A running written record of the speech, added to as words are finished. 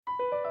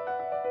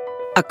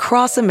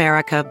Across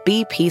America,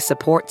 BP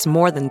supports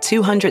more than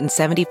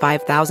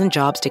 275,000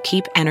 jobs to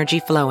keep energy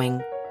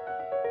flowing.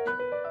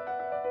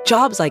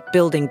 Jobs like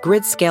building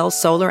grid-scale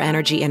solar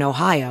energy in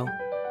Ohio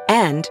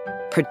and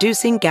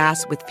producing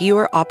gas with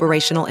fewer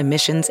operational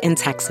emissions in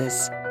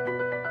Texas.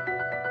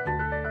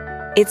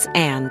 It's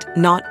and,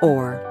 not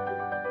or.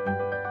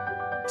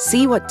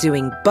 See what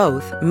doing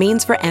both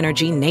means for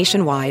energy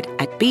nationwide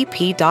at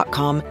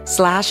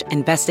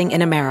bp.com/investing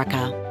in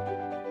America.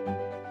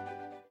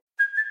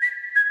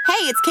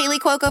 Hey, it's Kaylee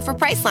Cuoco for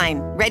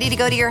Priceline. Ready to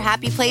go to your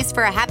happy place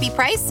for a happy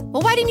price?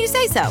 Well, why didn't you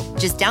say so?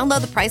 Just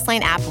download the Priceline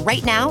app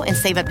right now and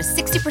save up to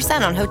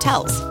 60% on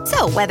hotels.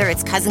 So whether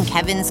it's Cousin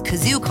Kevin's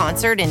Kazoo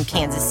Concert in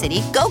Kansas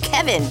City, go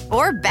Kevin,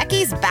 or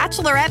Becky's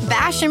Bachelorette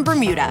Bash in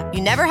Bermuda,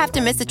 you never have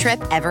to miss a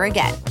trip ever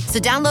again. So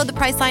download the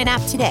Priceline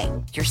app today.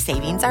 Your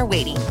savings are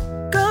waiting.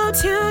 Go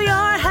to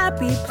your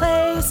happy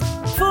place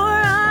for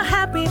a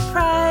happy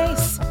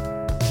price.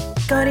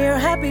 Go to your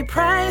happy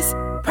price,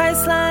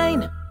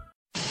 Priceline.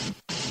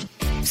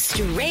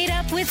 Straight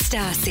Up with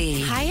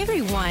Stassi. Hi,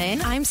 everyone.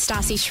 I'm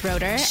Stassi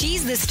Schroeder.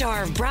 She's the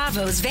star of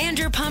Bravo's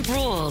Vanderpump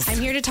Rules. I'm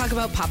here to talk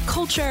about pop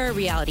culture,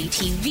 reality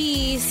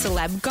TV,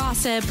 celeb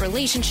gossip,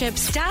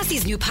 relationships.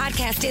 Stassi's new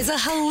podcast is a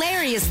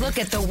hilarious look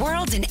at the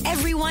world and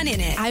everyone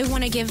in it. I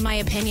want to give my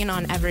opinion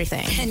on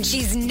everything. And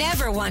she's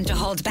never one to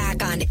hold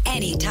back on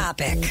any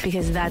topic.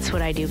 Because that's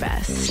what I do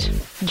best.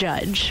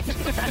 Judge.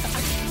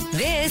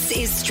 This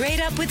is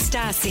Straight Up with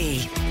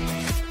Stassi.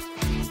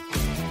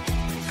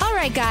 All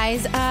right,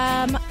 guys.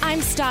 I'm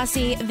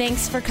Stassi.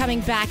 Thanks for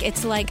coming back.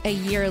 It's like a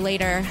year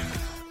later.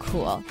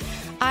 Cool.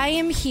 I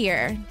am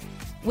here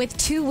with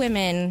two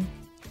women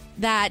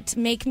that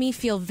make me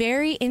feel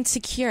very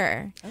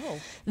insecure. Oh.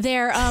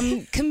 They're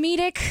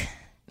comedic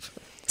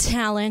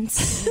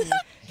talents.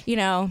 You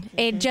know,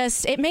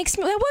 it makes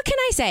me, what can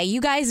I say?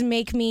 You guys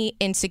make me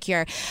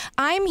insecure.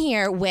 I'm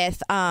here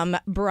with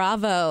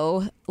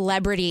Bravo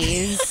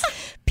celebrities,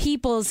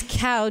 People's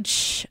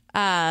Couch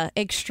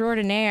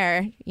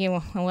extraordinaire.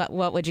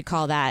 What would you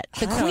call that?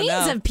 The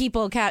queens of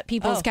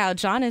People's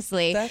Couch,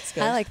 honestly. That's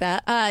good. I like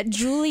that.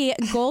 Julie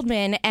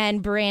Goldman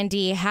and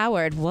Brandy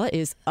Howard. What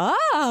is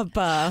up?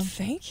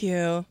 Thank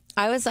you.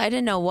 I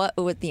didn't know what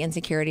with the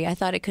insecurity. I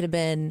thought it could have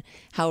been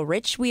how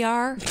rich we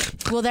are.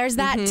 Well, there's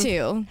that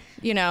too.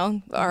 You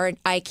know, our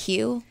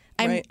IQ.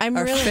 I'm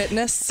our really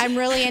fitness. I'm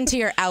really into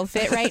your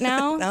outfit right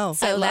now. Oh,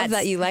 so I love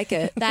that you like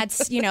it.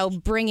 That's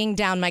bringing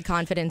down my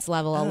confidence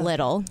level a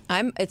little.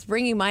 It's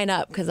bringing mine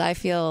up because I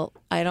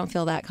don't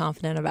feel that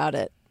confident about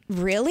it.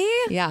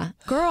 Really? Yeah.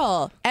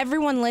 Girl,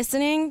 everyone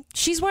listening,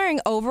 she's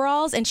wearing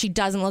overalls and she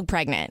doesn't look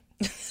pregnant.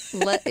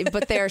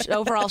 But they're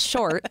overall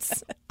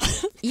shorts.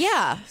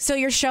 Yeah. So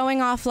you're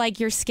showing off like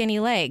your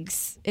skinny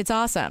legs. It's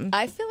awesome.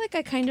 I feel like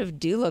I kind of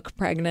do look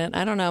pregnant.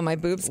 I don't know. My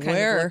boobs kind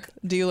Where of look.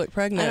 do you look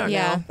pregnant? I don't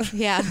know.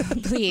 Yeah.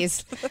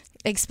 Please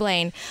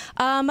explain.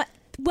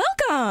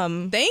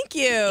 Welcome. Thank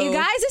you. You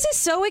guys, this is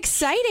so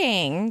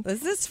exciting.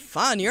 This is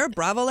fun. You're a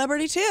Bravo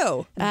celebrity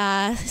too.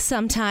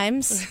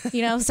 Sometimes.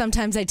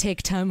 Sometimes I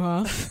take time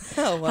off.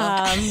 Oh,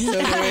 well.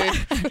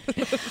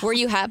 Were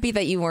you happy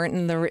that you weren't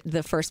in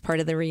the first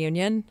part of the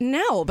reunion?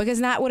 No,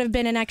 because that would have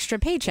been an extra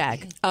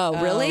paycheck. Oh,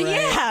 really? Right.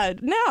 Yeah.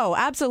 No,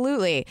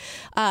 absolutely.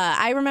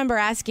 I remember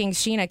asking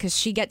Sheena because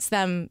she gets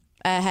them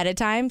ahead of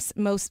time.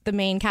 The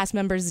main cast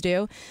members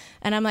do.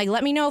 And I'm like,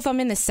 let me know if I'm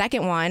in the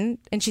second one.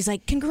 And she's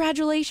like,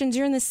 congratulations,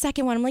 you're in the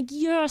second one. I'm like,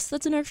 yes,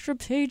 that's an extra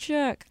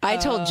paycheck. I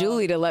told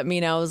Julie to let me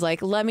know. I was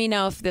like, let me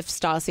know if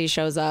Stassi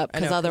shows up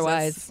because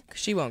otherwise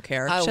she won't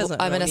care. I'm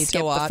going to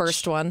skip the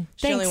first one.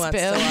 She only wants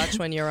to watch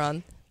when you're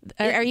on.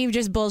 Are you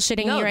just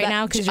bullshitting me right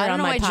now because you're on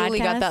my podcast? I don't know why Julie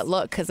got that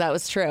look because that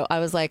was true. I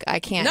was like,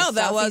 I can't. No,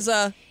 that was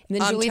And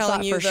then Julie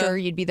thought for sure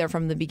you'd be there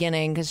from the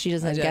beginning because she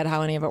doesn't get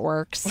how any of it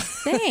works.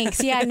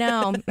 Thanks. Yeah,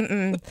 no.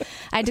 I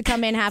had to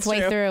come in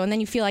halfway through, and then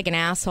you feel like an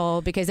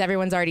asshole because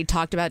everyone's already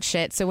talked about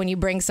shit. So when you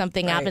bring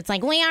something up, it's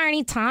like, we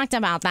already talked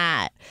about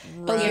that.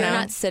 Right. Oh, you're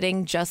not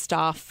sitting just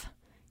off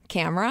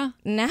camera?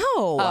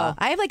 No.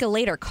 I have like a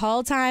later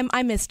call time.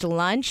 I missed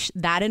lunch.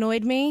 That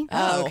annoyed me.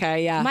 Oh,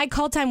 okay, yeah. My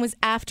call time was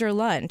after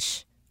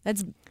lunch.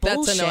 That's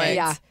bullshit. That's annoying.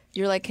 Yeah.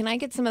 You're like, can I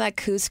get some of that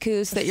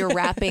couscous that you're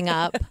wrapping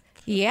up?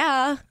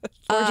 Yeah.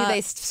 Or do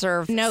they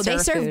serve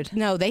food?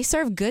 No, they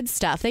serve good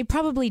stuff. They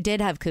probably did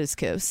have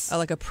couscous.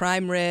 Like a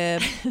prime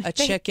rib, a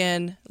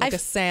chicken, a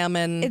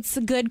salmon. It's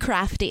good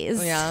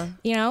crafties. Yeah.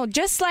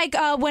 Just like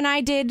when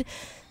I did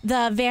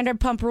the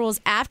Vanderpump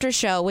Rules after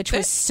show, which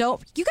was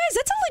you guys,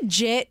 that's a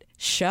legit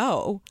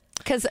show.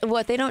 Because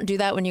they don't do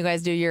that when you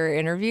guys do your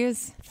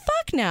interviews?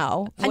 Fuck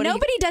no.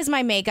 Nobody does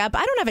my makeup.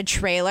 I don't have a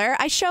trailer.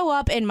 I show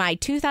up in my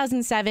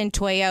 2007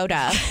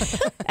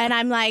 Toyota and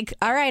I'm like,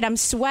 all right, I'm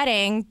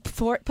sweating.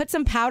 Put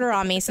some powder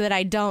on me so that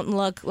I don't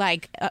look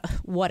like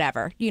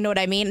whatever. You know what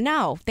I mean?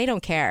 No, they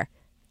don't care.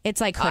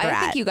 It's like hood rat.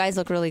 I think you guys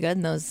look really good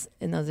in those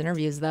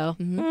interviews, though.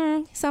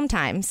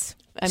 Sometimes.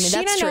 I mean, Sheena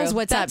that's true. knows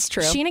what's that's up.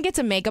 True. Sheena gets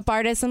a makeup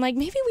artist. I'm like,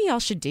 maybe we all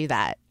should do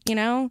that. You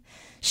know,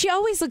 she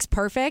always looks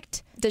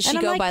perfect. Does she And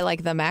I'm go like, by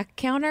like the Mac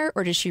counter,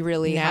 or does she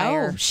really no,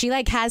 hire? she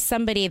like has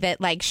somebody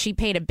that like she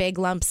paid a big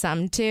lump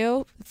sum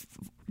to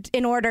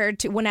in order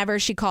to whenever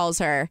she calls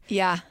her.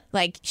 Yeah.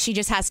 Like she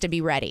just has to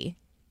be ready.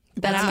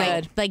 That's And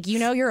I'm good. like, you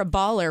know, you're a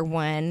baller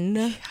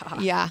when.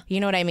 Yeah. You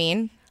know what I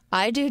mean?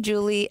 I do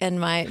Julie and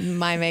my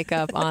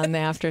makeup on the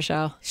after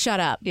show. Shut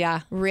up.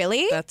 Yeah.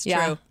 Really? That's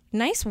Yeah. true.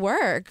 Nice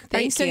work.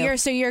 Thank so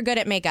you. you're good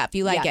at makeup.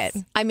 You like Yes.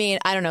 it. I mean,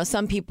 I don't know.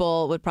 Some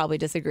people would probably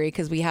disagree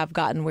because we have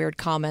gotten weird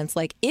comments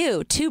like,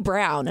 ew, too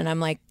brown. And I'm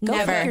like, go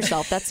Never. fuck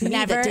yourself. That's me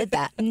that did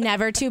that.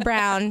 Never too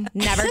brown.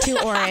 Never too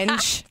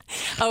orange.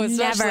 Oh,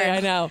 especially, Never. I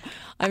know.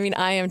 I mean,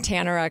 I am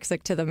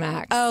tanorexic to the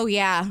max. Oh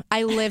yeah,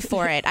 I live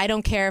for it. I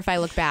don't care if I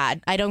look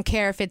bad. I don't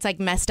care if it's like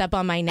messed up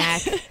on my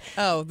neck.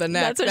 Oh, the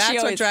neck. That's what she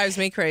always- drives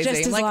me crazy.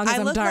 Just as like long as I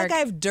I'm look dark. like I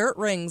have dirt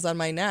rings on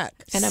my neck.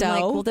 And I'm So?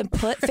 like, well, then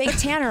put fake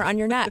tanner on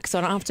your neck so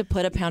I don't have to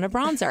put a pound of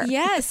bronzer.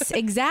 Yes,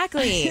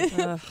 exactly.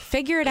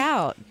 Figure it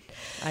out.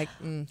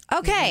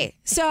 Okay,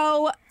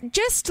 so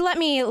just let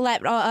me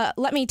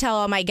tell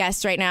all my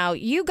guests right now.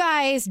 You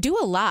guys do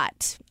a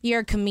lot.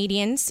 You're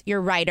comedians,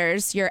 you're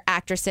writers, you're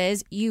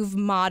actresses. You've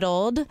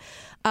modeled.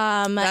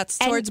 That's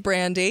towards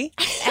Brandy.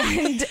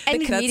 and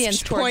comedians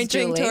That's towards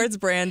pointing Julie. towards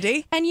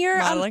Brandy. and you're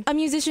modeling. a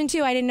musician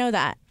too. I didn't know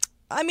that.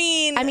 I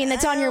mean,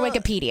 that's on your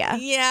Wikipedia.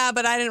 Yeah,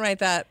 but I didn't write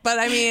that. But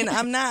I mean,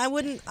 I'm not. I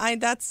wouldn't.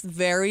 That's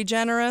very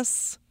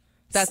generous.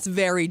 That's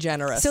very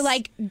generous. So,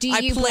 like, do I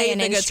you play play an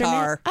the instrument?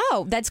 guitar.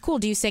 Oh, that's cool.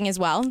 Do you sing as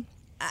well?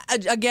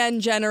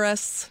 Again,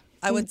 generous.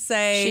 I would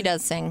say She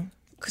does sing.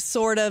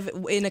 sort of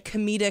in a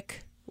comedic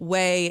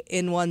way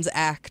in one's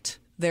act.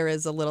 There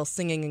is a little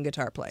singing and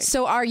guitar playing.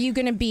 So, are you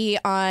going to be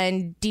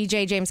on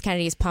DJ James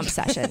Kennedy's Pump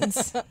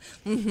Sessions?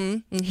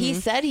 He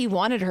said he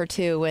wanted her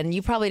to, and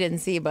you probably didn't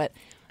see, but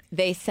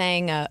they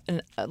sang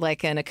an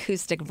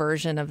acoustic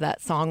version of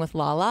that song with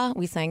Lala.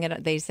 They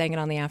sang it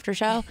on the after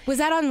show. Was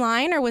that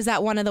online or was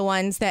that one of the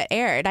ones that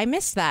aired? I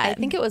missed that. I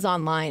think it was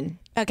online.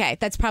 Okay,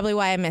 that's probably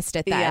why I missed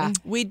it then. Yeah.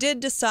 We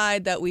did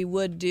decide that we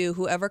would do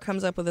whoever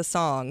comes up with a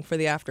song for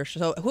the after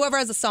show. Whoever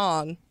has a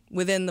song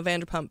within the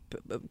Vanderpump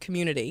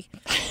community,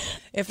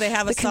 if they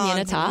have a song,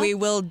 communita? we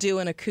will do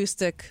an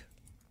acoustic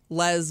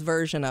Les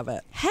version of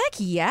it. Heck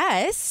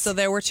yes. So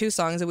there were two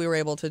songs that we were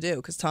able to do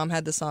because Tom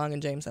had the song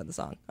and James had the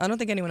song. I don't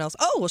think anyone else.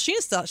 Oh, well, she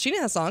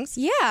has songs.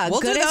 Yeah,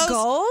 we'll Good do as those.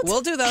 Gold.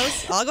 We'll do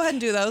those. I'll go ahead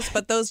and do those,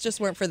 but those just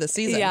weren't for the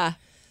season. Yeah.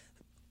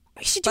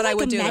 we should do but I like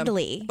would a do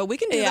medley. them. But we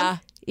can do Yeah. them.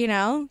 You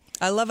know?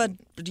 I love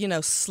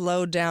a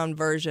slowed down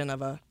version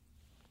of a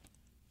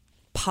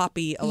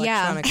poppy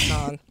electronic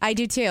song. I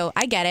do too.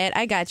 I get it.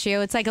 I got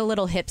you. It's like a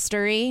little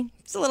hipstery.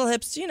 It's a little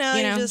hipster, you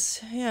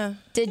know.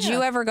 Did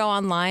you ever go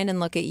online and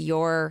look at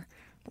your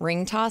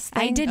ring toss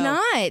thing? I did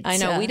not. I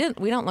know we didn't.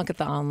 We don't look at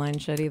the online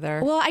shit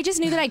either. Well, I just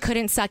knew that I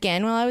couldn't suck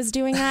in while I was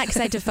doing that because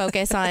I had to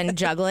focus on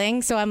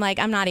juggling. So I'm like,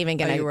 I'm not even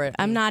gonna. you were-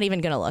 I'm not even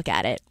gonna look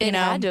at it. You it know?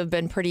 had to have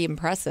been pretty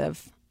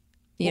impressive.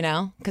 You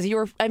know, because you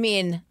were. I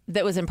mean,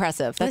 that was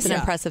impressive. That's an Yeah.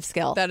 impressive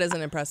skill. That is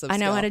an impressive I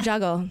know skill. how to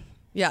juggle.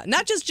 Yeah,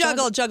 not just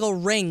juggle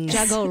rings.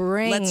 Juggle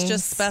rings. Let's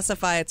just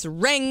specify it's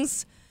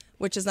rings,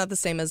 which is not the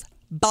same as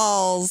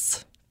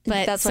balls.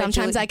 But That's why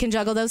sometimes Julie- I can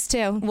juggle those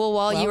too. well,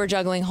 while you were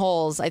juggling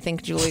holes, I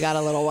think Julie got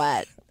a little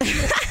wet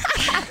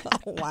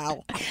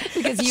Wow.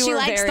 because you She were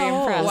likes very the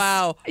holes. impressed.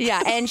 Wow.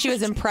 Yeah, and she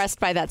was impressed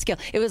by that skill.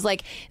 It was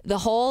like the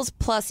holes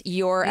plus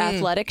your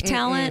athletic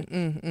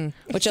talent,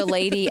 which a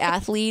lady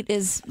athlete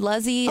is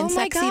lesy and Oh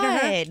my sexy to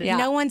her. God. Yeah.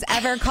 No one's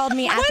ever called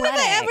me When have athletic.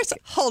 I ever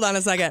hold on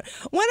a second.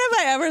 When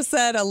have I ever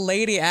said a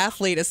lady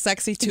athlete is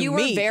sexy to you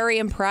me? were very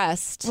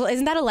impressed. Well,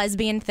 isn't that a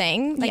lesbian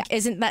thing? Like, Yeah.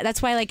 isn't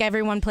that's why like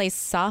everyone plays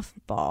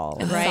softball,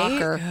 And right?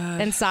 soccer.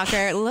 And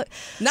soccer. Look,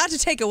 Not to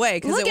take away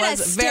because Look it at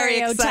was us very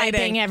stereotyping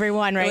exciting.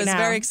 everyone right It was now.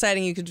 very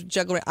exciting. You could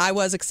juggle. I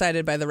was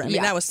excited by the ring. I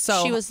mean, that was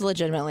so. She was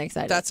legitimately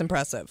excited. That's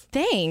impressive.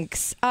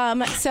 thanks.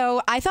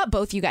 So I thought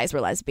both you guys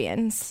were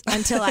lesbians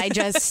until I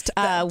just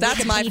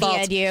That's my fault.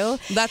 Wikipedia'd you.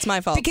 That's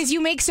my fault. Because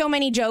you make so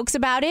many jokes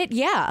about it,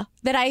 yeah,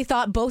 that I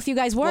thought both you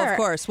guys were. Well, of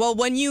course. Well,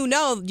 when you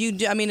know,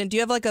 I mean, do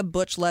you have like a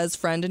butch les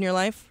friend in your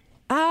life?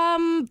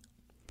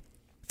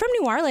 From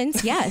New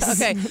Orleans,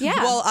 yes. Okay.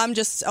 Yeah. Well, I'm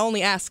just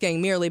only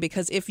asking merely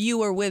because if you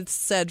were with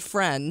said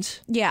friend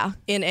yeah.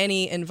 in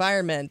any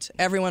environment,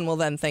 everyone will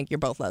then think you're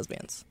both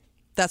lesbians.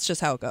 That's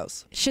just how it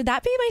goes. Should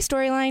that be my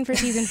storyline for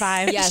season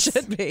 5? Yes. It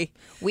should be.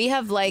 We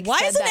have like. Why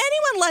said isn't that-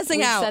 anyone lesing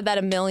We've out? said that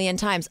a million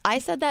times. I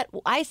said that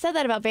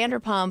about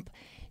Vanderpump.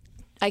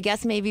 I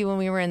guess maybe when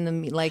we were in the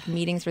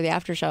meetings for the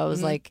after show, it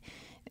was like,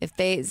 if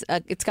they,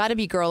 it's got to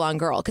be girl on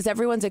girl because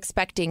everyone's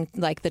expecting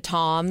like the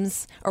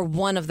Toms or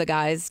one of the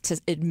guys to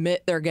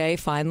admit they're gay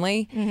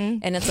finally,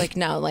 and it's like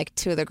no, like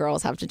two of the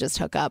girls have to just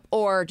hook up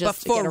or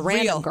just but for get a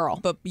random real, girl.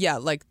 But yeah,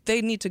 like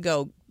they need to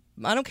go.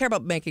 I don't care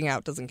about making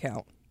out. Doesn't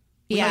count.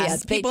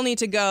 Yes. People need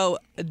to go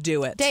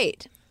do it.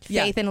 Date.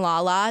 Yeah. Faith and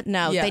Lala,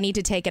 no, Yeah. they need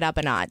to take it up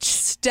a notch.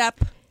 Step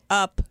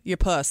up your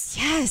puss.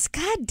 Yes,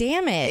 god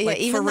damn it. Like,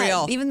 even for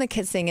real. Even the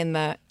kissing and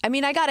the. I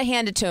mean, I got to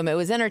hand it to him. It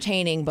was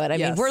entertaining, but I mean,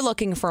 Yes. we're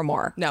looking for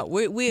more. No,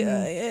 we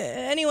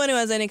anyone who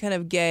has any kind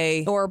of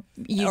gay Or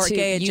YouTube,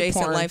 gay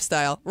adjacent porn.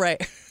 lifestyle,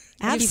 right?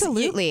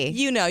 Absolutely.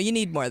 You know, you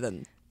need more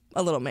than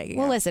a little making.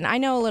 Well, out. listen, I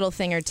know a little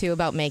thing or two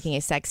about making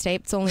a sex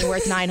tape. It's only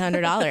worth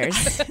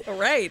 $900.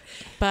 Right.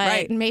 But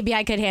Right. maybe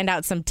I could hand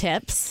out some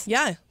tips.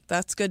 Yeah,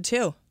 that's good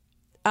too.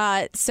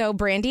 So,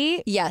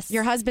 Brandy, Yes.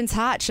 your husband's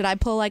hot. Should I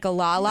pull like a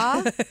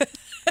Lala?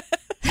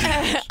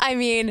 I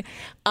mean,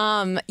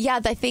 yeah,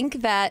 I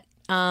think that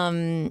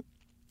I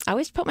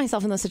always put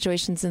myself in those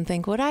situations and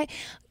think, would I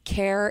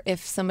care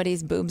if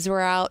somebody's boobs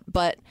were out?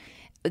 But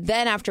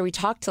then after we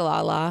talked to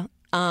Lala,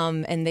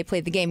 and they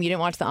played the game. You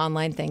didn't watch the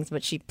online things,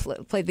 but she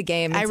played the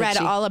game. I read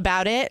all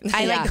about it.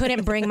 I Yeah. like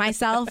couldn't bring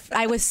myself.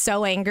 I was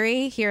so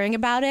angry hearing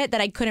about it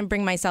that I couldn't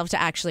bring myself to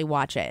actually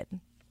watch it.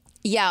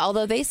 Yeah,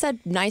 although they said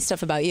nice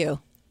stuff about you.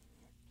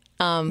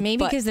 Maybe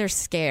but- because they're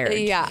scared.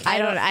 Yeah, I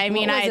don't. I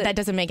mean, what was it? that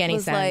doesn't make any It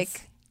was sense.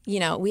 Like, you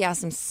know, we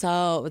asked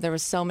them there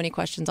was so many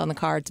questions on the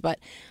cards, but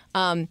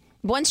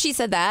once she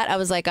said that, I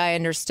was like, I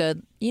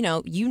understood. You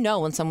know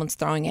when someone's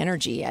throwing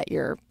energy at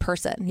your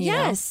person. You know?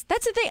 Yes,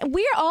 that's the thing.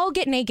 We all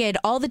get naked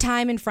all the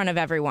time in front of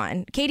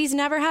everyone. Katie's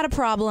never had a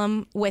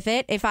problem with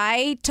it. If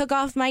I took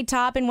off my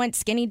top and went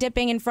skinny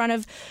dipping in front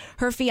of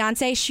her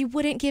fiance, she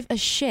wouldn't give a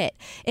shit.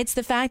 It's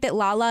the fact that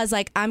Lala is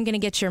like, I'm going to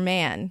get your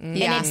man.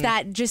 Yeah. And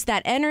it's just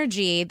that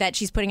energy that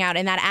she's putting out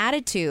and that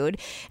attitude.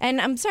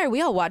 And I'm sorry,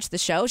 we all watch the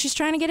show. She's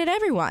trying to get at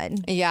everyone.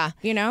 Yeah.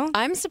 You know?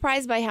 I'm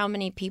surprised by how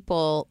many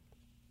people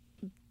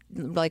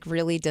like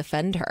really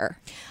defend her.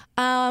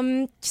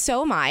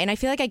 So am I, and I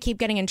feel like I keep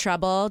getting in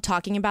trouble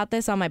talking about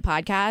this on my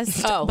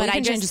podcast. Oh, but we can I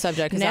just change the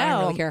subject 'cause no, I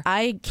don't really care.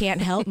 I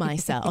can't help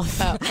myself.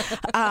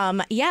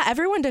 Yeah,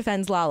 everyone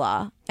defends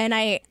Lala, and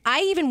I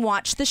even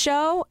watch the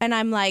show, and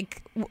I'm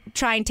like,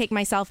 try and take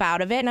myself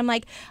out of it, and I'm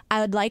like,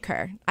 I would like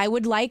her. I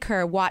would like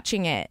her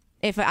watching it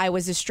if I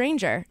was a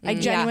stranger. I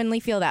genuinely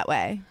feel that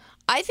way.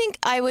 I think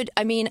I would.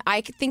 I mean,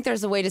 I think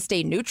there's a way to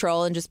stay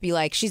neutral and just be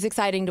like, she's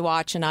exciting to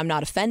watch, and I'm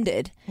not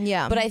offended.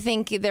 Yeah. But I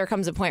think there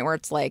comes a point where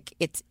it's like,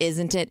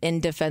 isn't it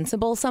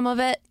indefensible? Some of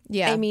it.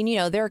 Yeah. I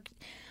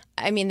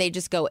mean, they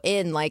just go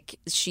in like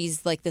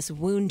she's like this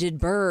wounded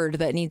bird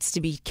that needs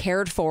to be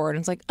cared for, and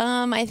it's like,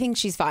 I think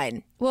she's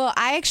fine. Well,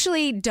 I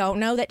actually don't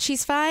know that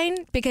she's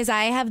fine because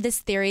I have this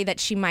theory that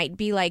she might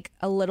be like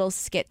a little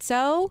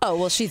schizo. Oh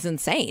well, she's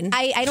insane.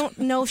 I don't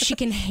know if she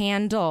can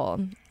handle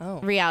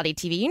reality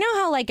TV. You know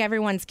how like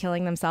everyone's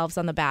killing themselves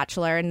on The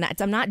Bachelor, and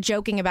I'm not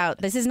joking about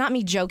this. Is not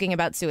me joking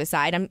about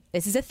suicide.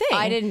 This is a thing.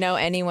 I didn't know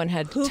anyone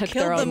had Who took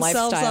killed their own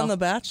themselves lifestyle. on The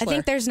Bachelor? I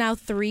think there's now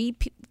three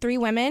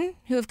women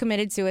who have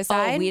committed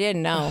suicide. Oh, we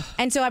didn't know.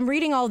 And so I'm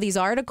reading all these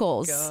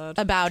articles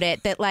about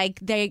it that like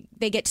they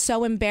get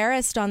so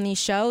embarrassed on these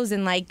shows,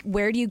 and like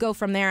where do you go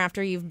from there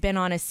after you've been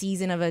on a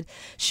season of a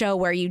show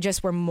where you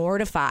just were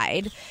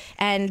mortified?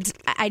 And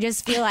I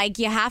just feel like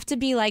you have to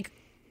be like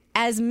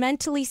as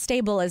mentally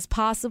stable as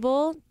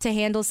possible to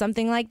handle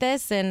something like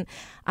this. And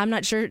I'm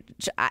not sure.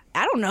 I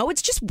don't know.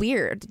 It's just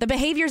weird. The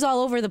behavior's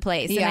all over the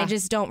place, and Yeah. I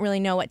just don't really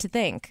know what to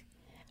think.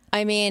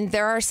 I mean,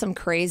 there are some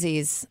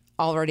crazies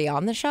already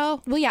on the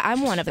show. Well, yeah,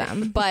 I'm one of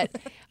them. But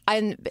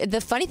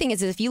the funny thing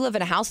is if you live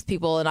in a house with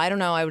people, and I don't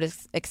know, I would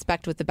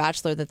expect with The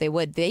Bachelor that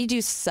they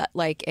do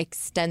like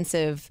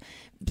extensive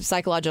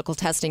psychological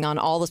testing on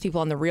all those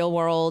people in the real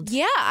world.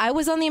 Yeah, I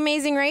was on The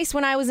Amazing Race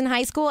when I was in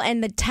high school,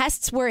 and the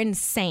tests were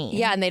insane.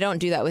 Yeah, and they don't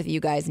do that with you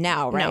guys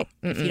now, right?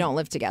 If you don't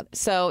live together.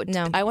 So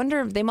No. I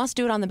wonder, they must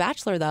do it on The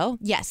Bachelor, though.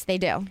 Yes, they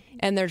do.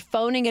 And they're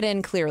phoning it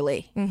in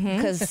clearly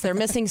because they're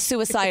missing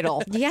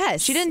suicidal.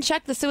 Yes. She didn't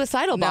check the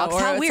suicidal No, box. or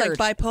How it's weird.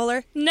 like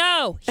bipolar.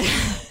 No.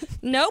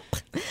 Nope.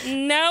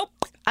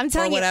 I'm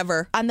telling Or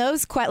whatever. you,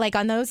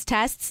 on those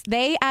tests,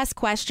 they ask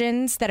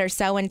questions that are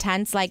so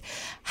intense, like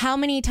how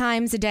many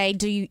times a day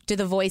do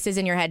the voices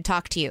in your head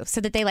talk to you,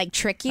 so that they like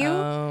trick you.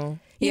 Oh.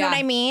 You know Yeah. what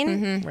I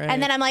mean? Right.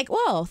 And then I'm like,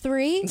 whoa,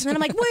 3? And then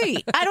I'm like,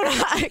 wait, I don't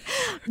know.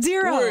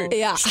 0.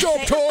 Yeah.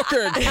 Stop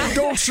talking.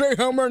 Don't say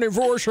how many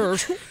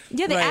voices.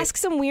 Yeah, they Right. ask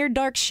some weird,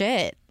 dark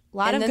shit. A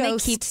lot And of then they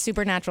ghost, keep-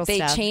 supernatural They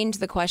stuff. change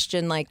the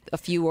question like a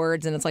few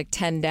words and it's like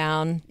 10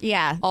 down.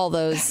 Yeah. All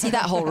those. See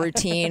that whole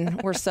routine.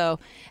 We're so,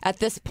 at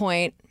this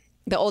point,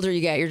 the older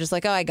you get, you're just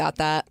like, oh, I got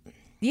that.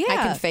 Yeah. I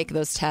can fake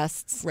those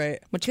tests. Right.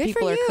 Which Good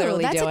people for are you.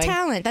 clearly That's doing. a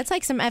talent. That's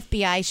like some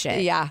FBI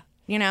shit. Yeah.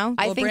 You know?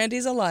 I Well, think.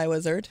 Brandy's a lie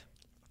wizard.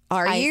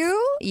 Are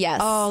you? Yes.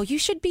 Oh, you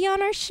should be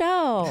on our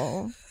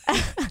show.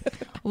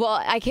 Well,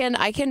 I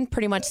can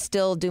pretty much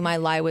still do my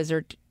lie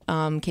wizard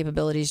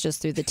capabilities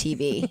just through the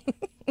TV.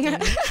 You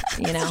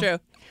know. True.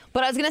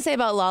 But I was gonna say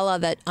about Lala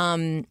that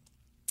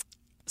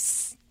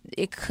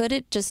it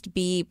couldn't just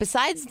be.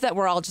 Besides that,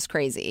 we're all just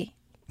crazy.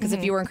 Because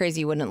if you weren't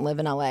crazy, you wouldn't live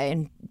in LA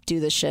and do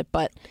this shit.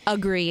 But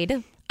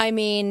Agreed. I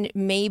mean,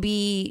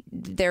 maybe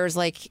there's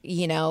like,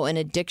 you know, an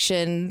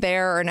addiction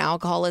there or an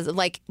alcoholism.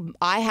 Like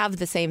I have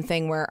the same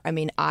thing where, I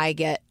mean, I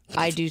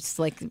do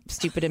like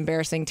stupid,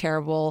 embarrassing,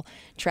 terrible,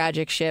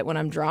 tragic shit when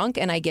I'm drunk,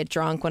 and I get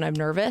drunk when I'm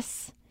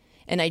nervous,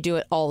 and I do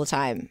it all the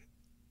time.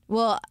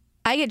 Well,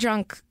 I get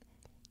drunk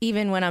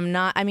even when I'm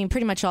not. I mean,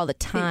 pretty much all the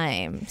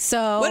time.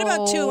 So What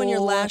about too when you're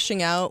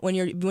lashing out, when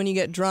you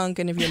get drunk,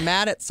 and if you're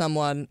mad at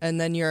someone,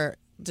 and then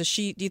do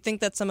you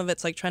think that some of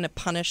it's like trying to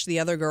punish the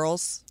other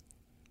girls?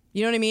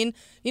 You know what I mean?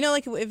 You know,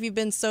 like if you've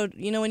been so,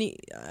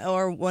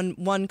 when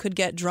one could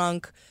get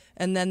drunk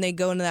and then they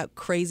go into that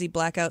crazy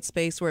blackout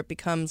space where it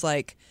becomes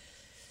like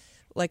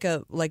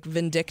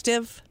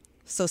vindictive.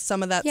 So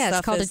some of that stuff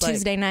it's called is a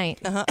Tuesday night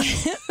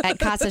at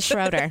Casa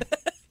Schroeder.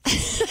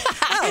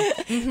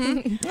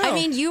 I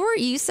mean,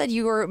 you said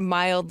you were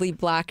mildly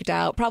blacked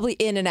out, probably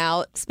in and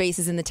out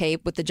spaces in the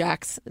tape with the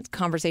Jax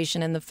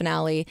conversation in the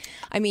finale.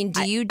 I mean,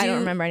 I don't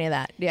remember any of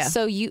that. Yeah.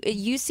 So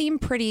you seem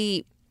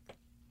pretty.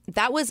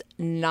 That was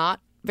not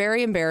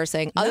very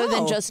embarrassing, other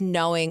than just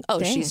knowing,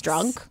 she's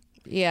drunk.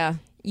 Yeah.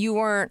 You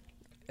weren't.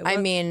 I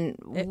mean,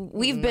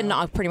 we've been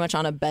pretty much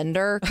on a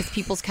bender because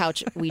people's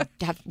couch.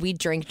 We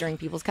drink during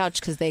people's couch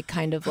because they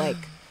kind of like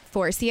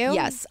force you.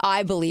 Yes,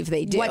 I believe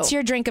they do. What's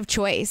your drink of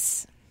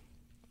choice?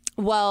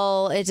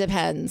 Well, it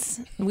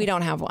depends. We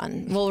don't have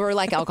one. Well, we're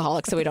like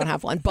alcoholics, so we don't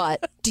have one.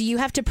 But do you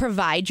have to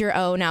provide your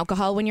own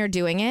alcohol when you're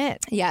doing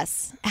it?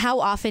 Yes. How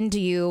often do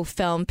you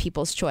film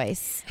People's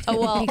Choice? Oh,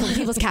 well,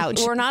 People's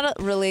Couch. We're not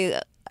really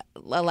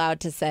allowed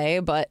to say,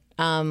 but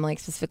like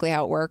specifically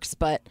how it works.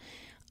 But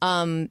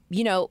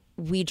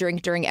we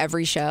drink during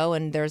every show,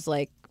 and there's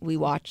like we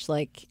watch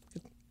like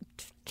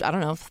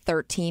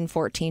 13,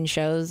 14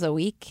 shows a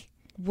week.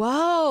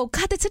 Whoa,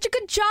 God, that's such a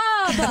good job.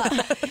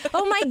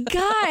 Oh my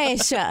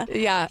gosh.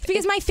 Yeah.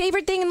 Because my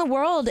favorite thing in the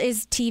world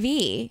is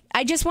TV.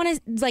 I just want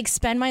to like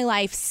spend my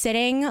life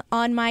sitting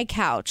on my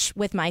couch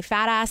with my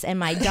fat ass and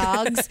my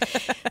dogs,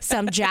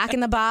 some Jack in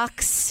the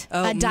Box,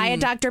 a Diet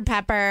Dr.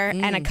 Pepper,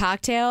 and a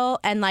cocktail,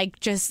 and like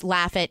just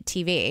laugh at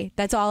TV.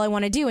 That's all I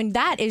want to do. And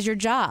that is your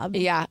job.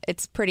 Yeah,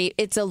 it's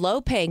a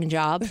low paying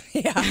job.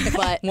 Yeah.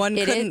 But one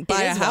couldn't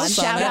buy a house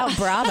on Shout it. out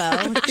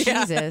Bravo.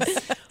 Jesus.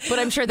 But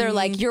I'm sure they're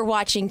like, you're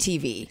watching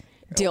TV.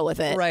 Deal with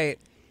it. Right.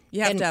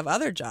 You have to have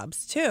other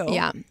jobs too.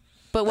 Yeah.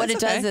 But what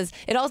That's it does okay.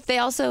 is they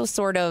also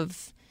sort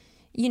of,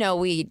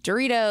 we eat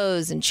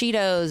Doritos and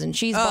Cheetos and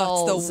cheese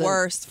balls. It's the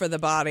worst for the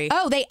body.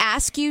 Oh, they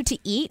ask you to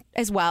eat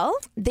as well?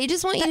 They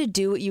just want you to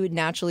do what you would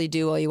naturally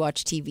do while you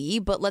watch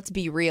TV. But let's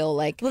be real.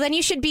 Like, well, then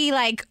you should be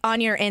like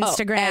on your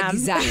Instagram.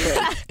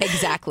 Exactly.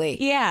 Exactly.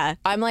 Yeah.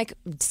 I'm like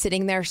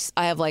sitting there.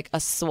 I have like a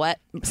sweat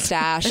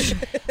stash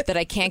that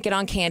I can't get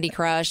on Candy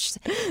Crush.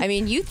 I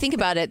mean, you think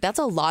about it. That's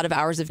a lot of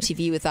hours of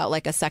TV without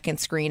like a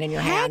second screen in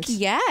your hand. Heck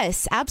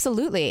yes,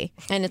 absolutely.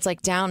 And it's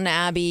like Downton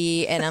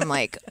Abbey, and I'm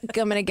like,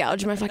 I'm gonna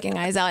gouge my fucking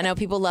eyes out. I know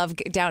people love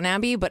Downton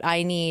Abbey, but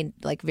I need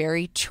like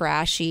very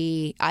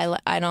trashy.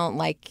 I don't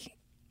like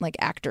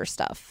actor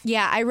stuff.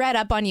 Yeah, I read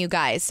up on you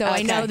guys, so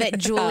I know that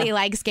Julie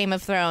likes Game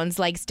of Thrones,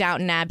 likes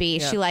Downton Abbey.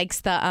 Yeah. She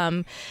likes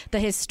the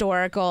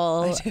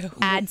historical.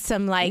 Add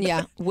some like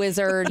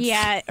wizards.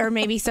 Yeah, or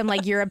maybe some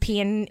like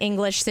European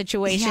English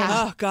situation.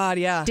 Yeah. Oh God,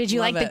 yeah. Did you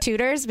Love like it. The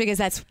Tudors? Because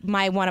that's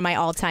one of my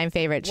all-time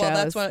favorite shows. Well,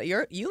 that's what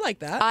you like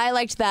that. I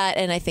liked that,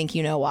 and I think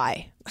you know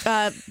why.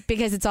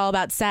 Because it's all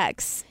about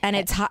sex, and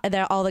it's hot.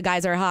 All the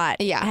guys are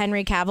hot. Yeah,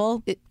 Henry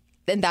Cavill,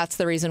 and that's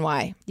the reason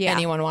why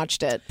anyone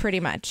watched it.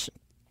 Pretty much.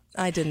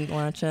 I didn't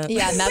watch it.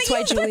 Yeah, and that's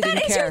why Julie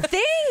didn't care. That is your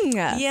thing.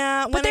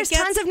 Yeah, but there's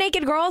tons of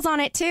naked girls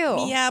on it too.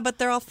 Yeah, but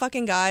they're all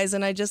fucking guys,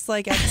 and I just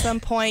like at some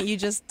point you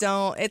just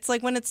don't. It's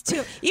like when it's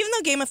too. Even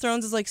though Game of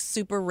Thrones is like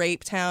super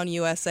rape town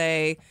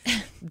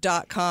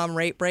USA.com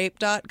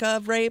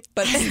rape.gov rape,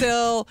 but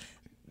still,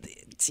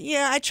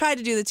 yeah, I tried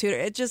to do the Tudor.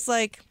 It just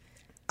like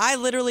I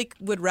literally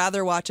would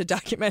rather watch a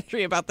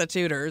documentary about the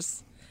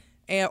Tudors,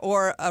 there's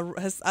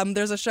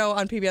a show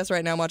on PBS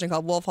right now I'm watching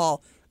called Wolf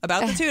Hall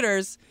about the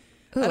Tudors.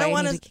 Ooh, I don't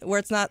want to where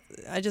it's not.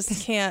 I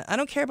just can't. I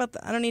don't care about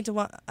the. I don't need to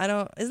watch. I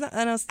don't. Isn't that?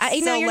 I know.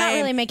 No, you're not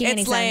really making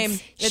any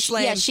sense. It's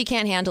lame. Yeah, she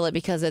can't handle it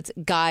because it's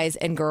guys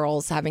and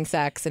girls having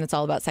sex, and it's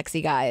all about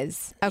sexy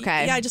guys.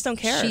 Okay. Yeah, I just don't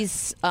care.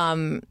 She's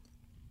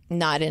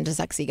not into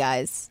sexy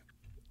guys.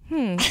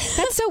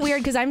 That's so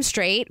weird because I'm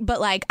straight,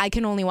 but like I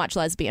can only watch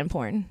lesbian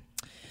porn.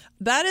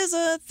 That is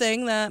a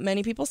thing that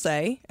many people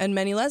say, and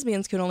many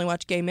lesbians can only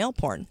watch gay male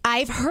porn.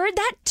 I've heard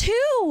that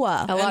too.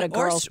 A lot of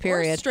girls,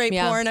 period. Or straight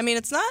porn. I mean,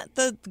 it's not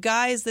the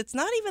guys. It's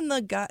not even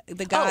the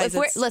guys.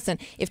 Listen,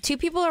 if two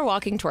people are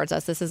walking towards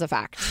us, this is a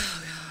fact.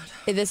 Oh,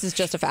 God. This is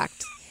just a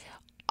fact.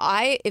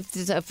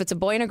 If it's a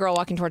boy and a girl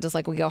walking towards us,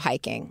 like we go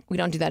hiking. We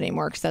don't do that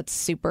anymore because that's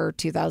super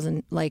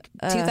 2000, like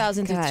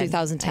 2000 to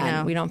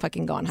 2010. We don't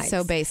fucking go on hikes.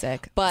 So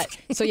basic. But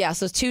so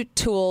two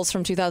tools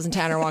from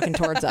 2010 are walking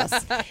towards us.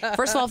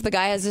 First of all, if the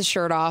guy has his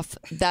shirt off,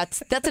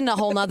 that's in a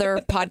whole nother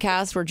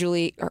podcast where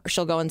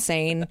she'll go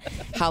insane.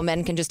 How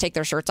men can just take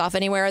their shirts off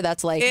anywhere.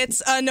 That's like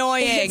it's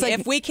annoying. It's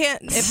like,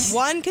 if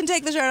one can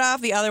take the shirt off,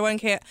 the other one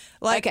can't.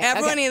 Like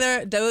everyone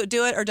either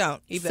do it or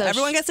don't. Either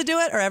everyone gets to do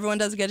it or everyone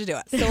doesn't get to do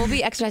it. So we'll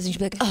be exercising. She'll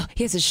be like, oh,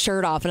 he has his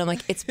shirt off. And I'm like,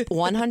 it's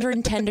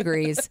 110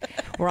 degrees.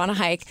 We're on a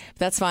hike.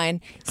 That's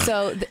fine.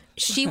 So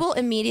she'll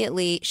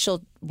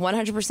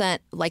 100%,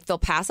 like they'll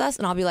pass us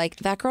and I'll be like,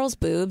 that girl's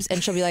boobs.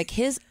 And she'll be like,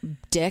 his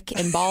dick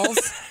and balls.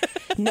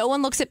 No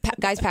one looks at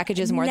guys'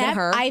 packages more than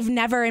her. I've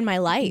never in my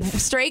life.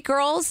 Straight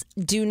girls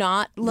do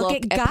not look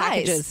at guys.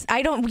 packages.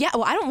 I don't. Yeah,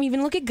 well, I don't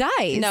even look at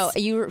guys. No,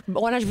 you're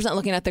 100%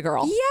 looking at the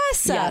girl.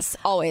 Yes,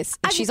 always.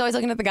 She's always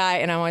looking at the guy,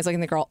 and I'm always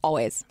looking at the girl.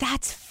 Always.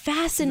 That's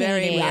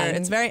fascinating. Very weird.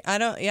 It's very. I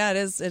don't. Yeah, it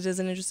is. It is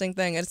an interesting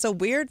thing. It's a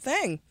weird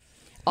thing.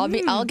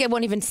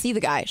 Won't even see the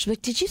guy. She's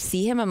like, "Did you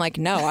see him?" I'm like,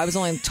 "No, I was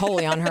only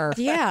totally on her."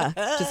 Yeah,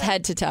 just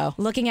head to toe,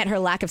 looking at her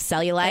lack of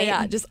cellulite.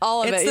 Yeah, just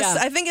all of it. Yeah.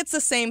 I think it's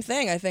the same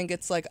thing. I think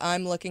it's like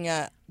I'm looking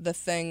at the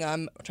thing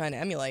I'm trying to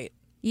emulate.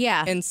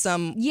 Yeah, in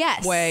some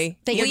way.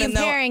 That you're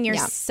comparing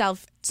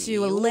yourself to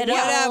a little,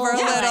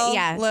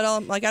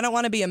 little. Like I don't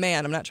want to be a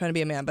man. I'm not trying to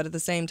be a man, but at the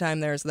same time,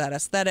 there's that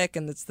aesthetic,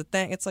 and it's the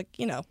thing. It's like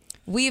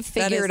we've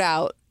figured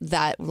out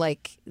that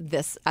like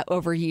this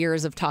over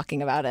years of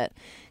talking about it.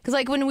 Because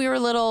like when we were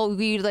little,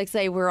 we'd like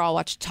say we're all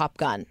watching Top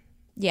Gun.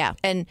 Yeah,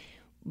 and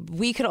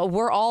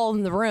we're all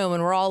in the room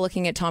and we're all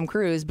looking at Tom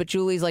Cruise, but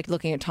Julie's like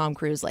looking at Tom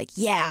Cruise like,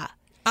 yeah,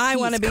 I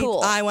want to be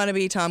cool. I want to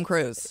be Tom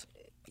Cruise.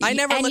 I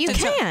never and looked you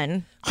at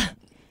can.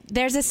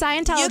 There's a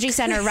Scientology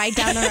center right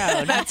down the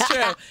road. That's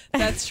true.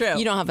 That's true.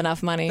 You don't have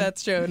enough money.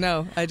 That's true.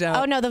 No, I don't.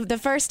 Oh no, the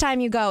first time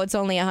you go, it's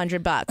only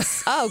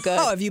 $100. Oh, good.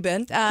 Oh, have you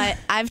been?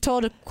 I've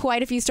told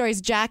quite a few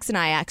stories. Jax and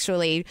I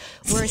actually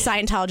were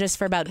Scientologists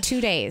for about 2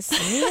 days.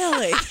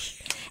 Really?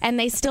 And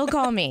they still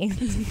call me.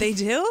 They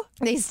do?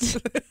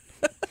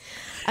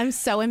 I'm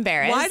so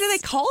embarrassed. Why do they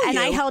call you? And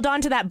I held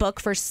on to that book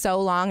for so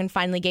long and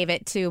finally gave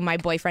it to my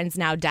boyfriend's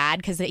now dad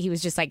because he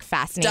was just like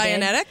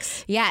fascinated.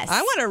 Dianetics? Yes.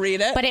 I want to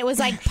read it. But it was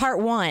like part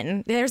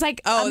 1. There's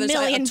like a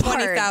million like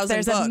 20,000 parts.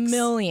 There's books. a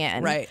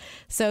million. Right.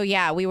 So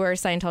yeah, we were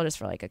Scientologists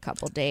for like a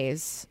couple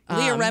days.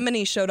 Leah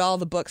Remini showed all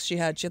the books she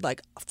had. She had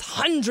like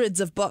hundreds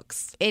of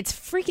books. It's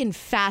freaking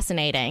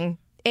fascinating.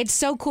 It's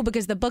so cool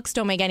because the books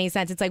don't make any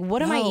sense. It's like,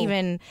 what am I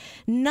even?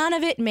 None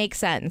of it makes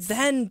sense.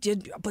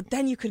 But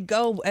then you could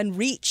go and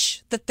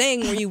reach the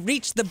thing where you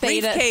reach the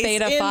briefcase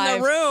Theta in 5.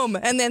 the room,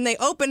 and then they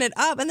open it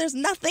up, and there's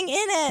nothing in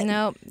it.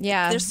 No,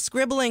 yeah. There's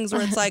scribblings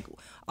where it's like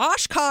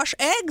Oshkosh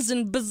eggs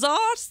and bizarre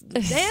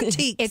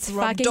antiques. It's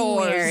fucking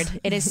weird.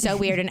 It is so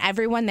weird, and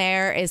everyone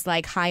there is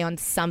like high on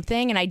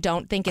something, and I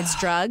don't think it's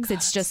drugs.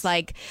 It's just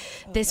like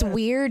this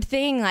weird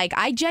thing. Like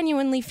I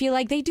genuinely feel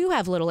like they do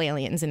have little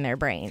aliens in their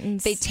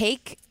brains. They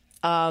take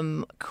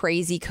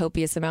crazy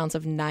copious amounts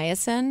of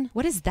niacin.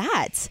 What is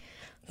that?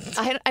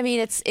 I mean,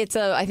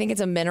 I think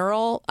it's a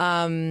mineral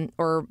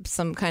or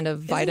some kind of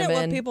vitamin. Isn't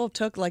it what people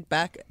took like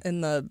back in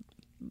the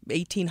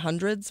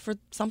 1800s for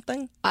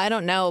something? I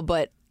don't know,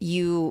 but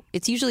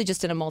it's usually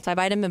just in a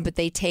multivitamin, but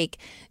they take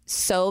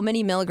so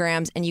many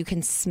milligrams and you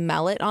can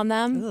smell it on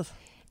them. Ugh.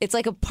 It's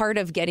like a part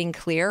of getting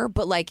clear,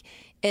 but like,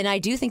 and I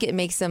do think it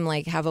makes them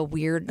like have a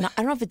weird, I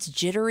don't know if it's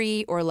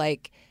jittery or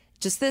like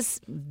just this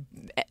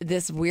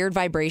weird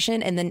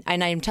vibration. And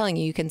I'm telling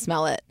you, you can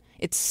smell it.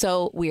 It's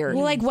so weird.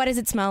 Well, like, what does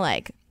it smell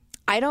like?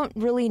 I don't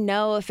really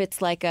know if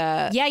it's like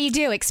a... Yeah, you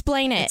do.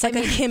 Explain it. It's like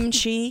a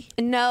kimchi.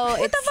 No.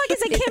 What the fuck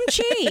is a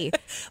kimchi?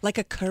 Like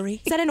a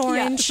curry. Is that an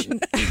orange? Yeah.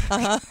 It's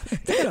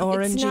like an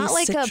orangey It's not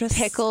like citrus. a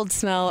pickled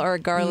smell or a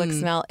garlic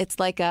smell. It's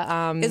like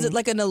a... Is it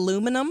like an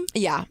aluminum?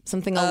 Yeah,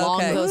 something along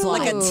those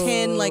lines. Like a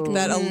tin, like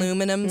that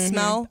aluminum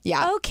smell?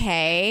 Yeah.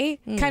 Okay.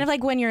 Kind of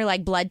like when your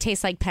like blood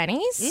tastes like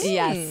pennies?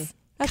 Yes.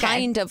 Okay.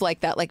 Kind of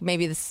like that. Like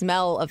maybe the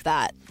smell of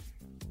that.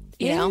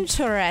 You know?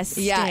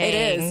 Interesting. Yeah,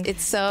 it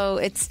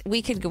is.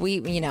 We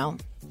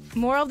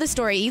Moral of the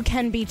story, you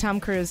can be Tom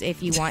Cruise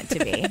if you want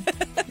to be.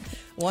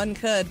 One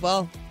could.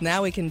 Well,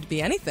 now we can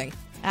be anything.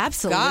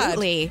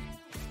 Absolutely. God.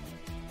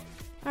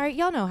 All right,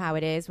 y'all know how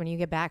it is when you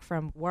get back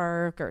from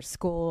work or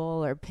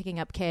school or picking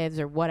up kids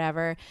or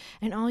whatever,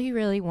 and all you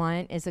really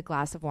want is a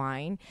glass of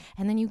wine,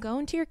 and then you go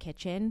into your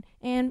kitchen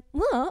and,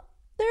 well,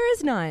 there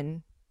is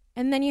none.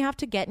 And then you have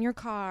to get in your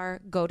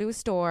car, go to a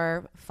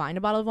store, find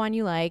a bottle of wine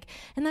you like,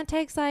 and that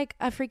takes like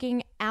a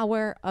freaking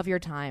hour of your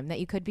time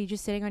that you could be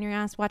just sitting on your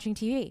ass watching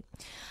TV.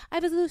 I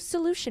have a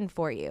solution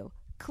for you.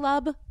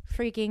 Club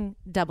freaking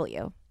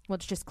W. Well,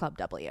 it's just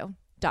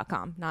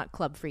clubw.com, not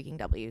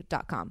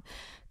clubfreakingw.com.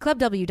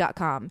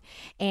 Clubw.com.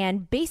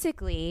 And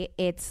basically,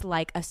 it's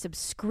like a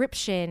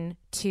subscription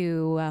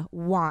to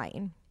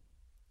wine.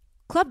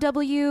 Club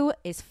W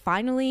is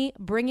finally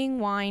bringing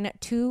wine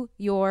to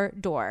your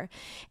door.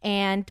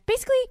 And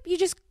basically, you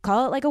just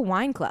call it like a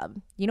wine club.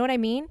 You know what I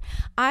mean?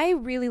 I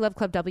really love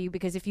Club W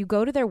because if you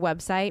go to their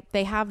website,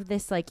 they have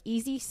this like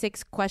easy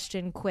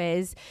 6-question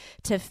quiz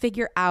to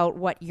figure out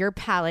what your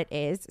palate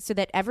is so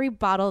that every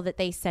bottle that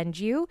they send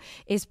you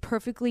is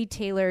perfectly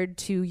tailored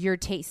to your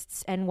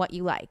tastes and what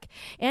you like.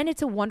 And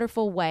it's a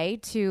wonderful way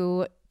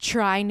to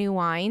try new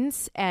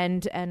wines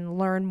and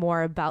learn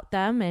more about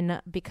them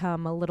and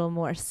become a little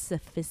more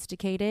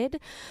sophisticated.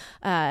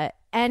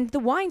 And the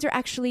wines are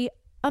actually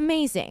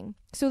amazing.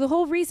 So the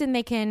whole reason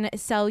they can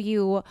sell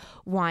you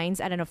wines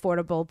at an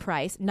affordable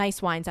price,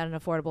 nice wines at an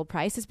affordable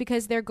price, is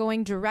because they're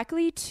going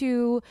directly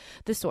to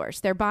the source.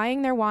 They're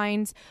buying their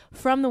wines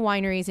from the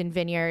wineries and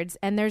vineyards,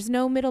 and there's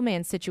no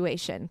middleman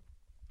situation.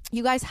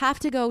 You guys have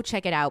to go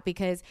check it out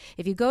because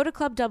if you go to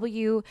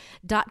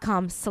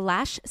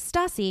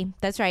clubw.com/Stassi,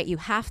 that's right, you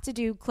have to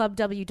do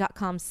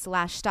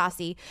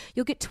clubw.com/Stassi,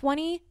 you'll get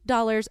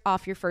 $20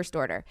 off your first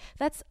order.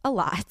 That's a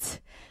lot.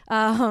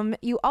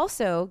 You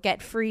also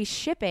get free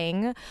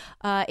shipping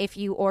if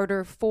you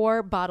order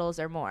 4 bottles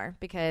or more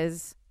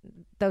because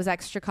those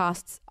extra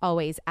costs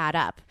always add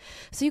up.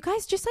 So you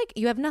guys just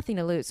you have nothing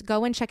to lose.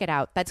 Go and check it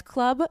out. That's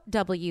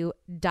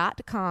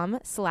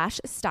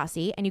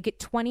clubw.com/Stassi and you get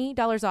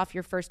 $20 off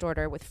your first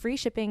order with free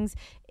shippings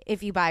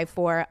if you buy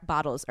 4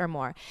 bottles or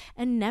more.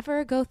 And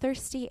never go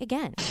thirsty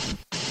again.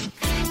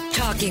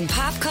 Talking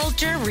pop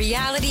culture,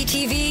 reality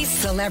TV,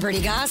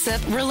 celebrity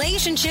gossip,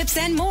 relationships,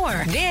 and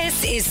more.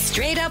 This is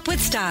Straight Up with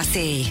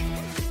Stassi.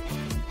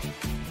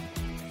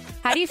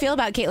 How do you feel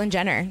about Caitlyn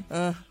Jenner?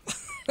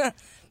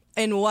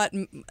 And what?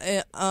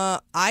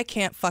 I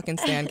can't fucking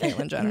stand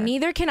Caitlyn Jenner.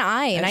 Neither can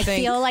I. And I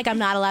feel like I'm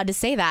not allowed to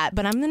say that,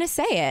 but I'm going to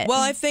say it.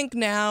 Well, I think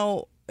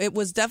now it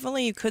was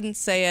definitely you couldn't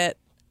say it.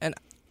 And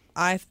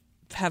I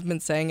have been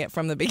saying it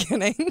from the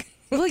beginning.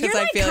 Well, you're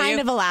kind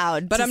of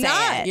allowed but to I'm say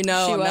not. it. You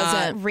know, She I'm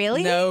wasn't. not.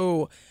 Really?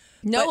 No.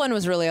 No one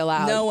was really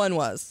allowed. No one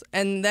was.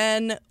 And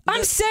then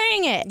I'm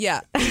saying it. Yeah,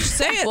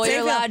 say it. Well, say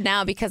you're it. allowed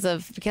now because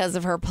of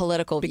her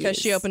political Because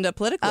views. she opened up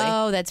politically.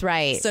 Oh, that's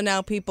right. So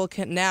now people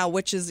can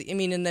which is, I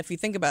mean, and if you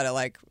think about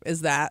it, is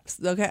that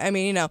okay? I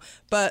mean,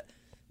 but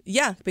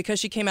yeah,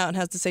 because she came out and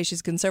has to say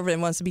she's conservative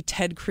and wants to be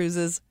Ted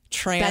Cruz's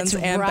trans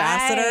That's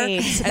ambassador. right.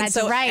 And That's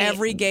so right.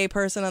 every gay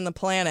person on the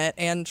planet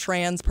and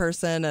trans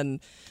person and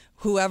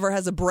whoever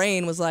has a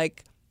brain was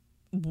like,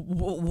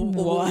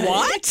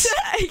 what?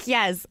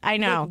 Yes, I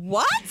know.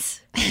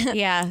 What?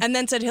 Yeah. And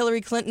then said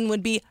Hillary Clinton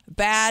would be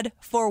bad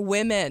for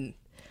women.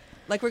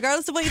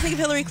 Regardless of what you think of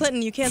Hillary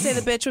Clinton, you can't say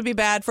the bitch would be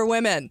bad for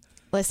women.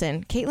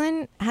 Listen,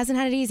 Caitlyn hasn't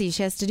had it easy.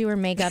 She has to do her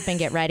makeup and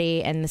get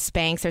ready, and the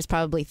Spanx, there's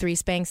probably 3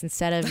 Spanx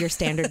instead of your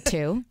standard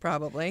 2.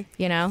 Probably.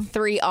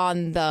 3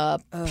 on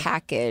the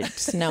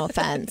package. No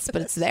offense,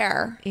 but it's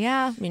there.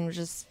 Yeah. I mean, we're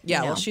just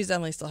Yeah, well, she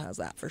definitely still has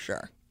that for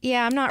sure.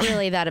 Yeah, I'm not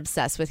really that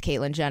obsessed with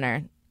Caitlyn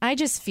Jenner. I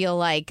just feel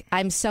like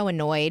I'm so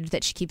annoyed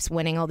that she keeps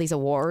winning all these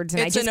awards,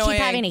 and It's I just annoying.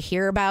 keep having to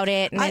hear about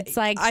it. And it's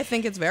like, I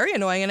think it's very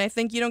annoying, and I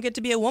think you don't get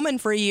to be a woman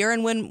for a year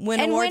and win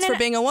awards win for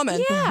being a woman.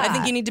 Yeah. I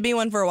think you need to be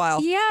one for a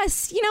while.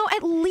 yes,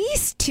 at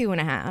least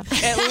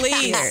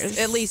 2.5.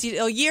 At least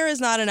a year is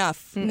not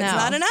enough. No. It's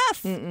not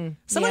enough.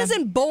 Someone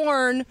isn't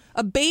born.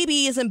 A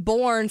baby isn't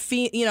born.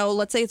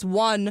 Let's say it's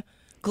 1.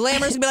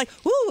 Glamour's gonna be like,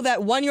 ooh,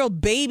 that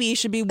 1-year-old baby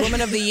should be Woman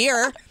of the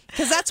Year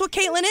because that's what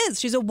Caitlyn is.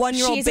 She's a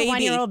 1-year-old She's baby. a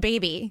 1-year-old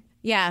baby.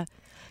 Yeah.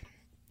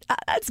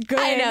 That's good.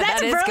 I know, That's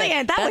that is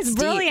brilliant. good. That That's was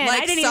deep. brilliant. I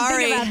didn't even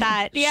think about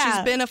that. Yeah.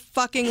 She's been a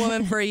fucking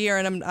woman for a year,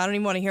 and I don't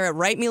even want to hear it.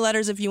 Write me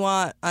letters if you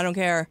want. I don't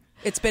care.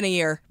 It's been a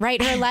year.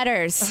 Write her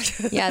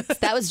letters. Yeah,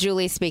 that was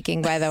Julie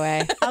speaking, by the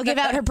way. I'll give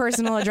out her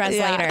personal address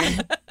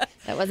later.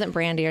 That wasn't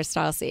Brandy or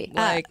Stassi.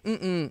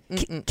 Can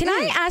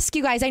I ask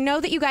you guys? I know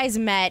that you guys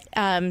met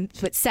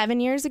 7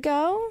 years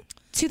ago.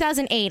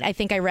 2008, I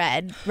think I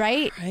read,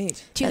 right?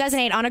 Right.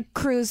 2008 on a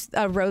cruise,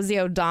 a Rosie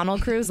O'Donnell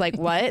cruise. Like,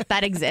 what?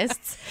 That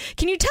exists?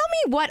 Can you tell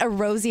me what a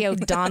Rosie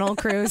O'Donnell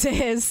cruise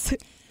is?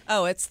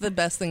 Oh, it's the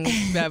best thing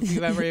you've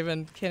ever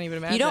can't even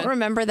imagine. You don't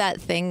remember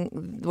that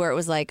thing where it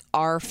was like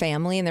Our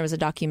Family and there was a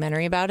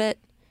documentary about it?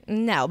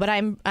 No, but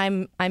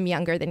I'm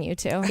younger than you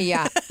two.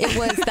 Yeah, it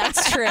was.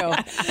 That's true.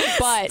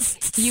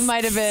 But you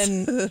might have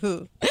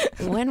been.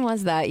 When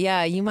was that?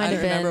 Yeah, you might I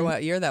have don't been. remember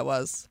what year that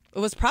was. It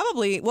was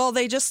probably,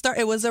 they just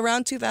started, it was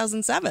around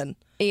 2007.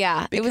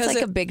 Yeah, it was Because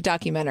like a big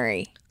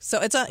documentary.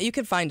 So you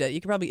could find it. You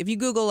could probably, if you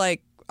Google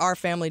Our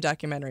Family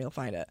documentary, you'll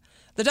find it.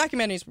 The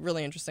documentary is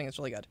really interesting. It's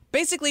really good.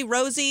 Basically,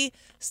 Rosie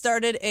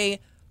started a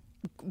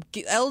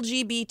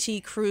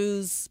LGBT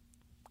cruise.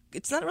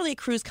 It's not really a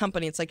cruise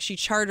company. It's like she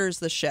charters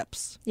the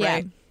ships,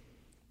 right?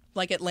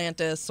 Like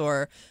Atlantis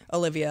or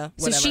Olivia,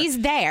 whatever. So she's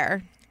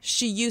there.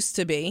 She used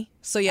to be.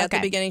 So yeah, at the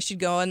Okay. beginning she'd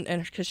go and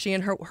because she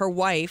and her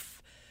wife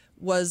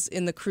was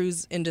in the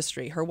cruise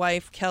industry. Her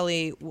wife,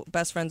 Kelly,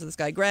 best friends with this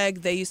guy,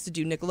 Greg, they used to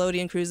do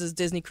Nickelodeon cruises,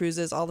 Disney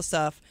cruises, all the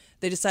stuff.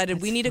 They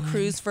decided we need a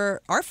cruise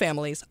for our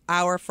families,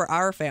 for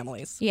our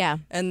families. Yeah.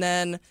 And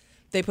then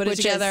they put it Which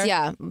together.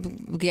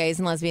 is, gays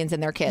and lesbians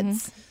and their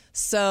kids.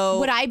 So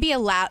Would I be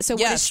allowed? So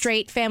would a Yes.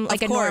 straight family,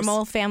 like a Of course.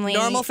 normal family?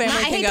 Normal family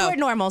I can hate go. the word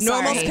normal.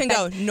 Normals Sorry. can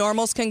go.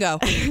 Normals can go.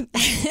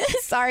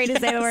 Sorry to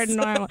say the word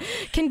normal.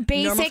 Can Normal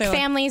basic family.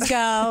 families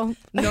go?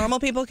 Normal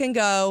people can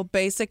go.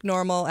 Basic,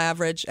 normal,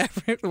 average,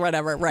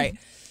 whatever. Right.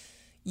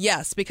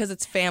 Yes, because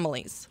it's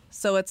families.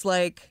 So it's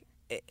like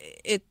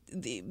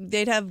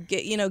they'd have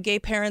gay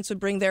parents would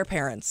bring their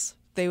parents.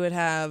 They would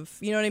have,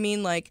 you know what I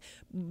mean? Like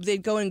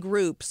they'd go in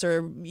groups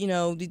or,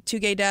 the 2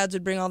 gay dads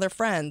would bring all their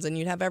friends and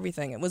you'd have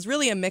everything. It was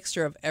really a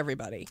mixture of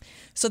everybody.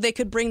 So they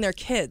could bring their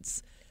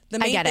kids. The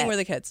main get thing it. were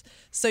the kids.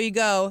 So you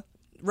go,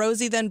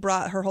 Rosie then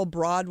brought her whole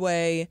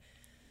Broadway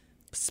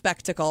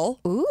spectacle.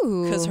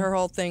 Ooh. Because her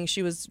whole thing,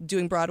 she was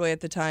doing Broadway at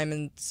the time.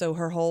 And so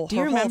her whole Do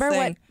you remember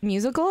what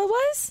musical it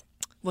was?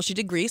 Well, she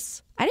did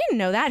Grease, I didn't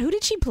know that. Who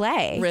did she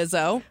play?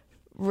 Rizzo.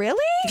 Really?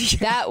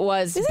 That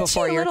was Isn't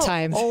before she a your little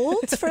time.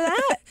 old for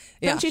that?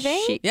 Yeah. Don't you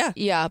think?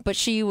 Yeah, but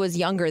she was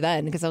younger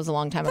then because that was a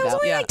long time that was ago.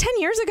 only like 10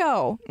 years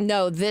ago.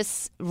 No,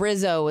 this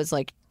Rizzo was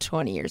like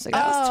 20 years ago.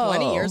 That was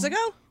 20 years ago?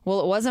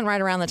 Well, it wasn't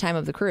right around the time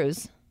of the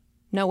cruise.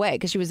 No way,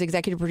 because she was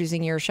executive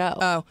producing your show.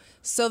 Oh,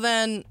 so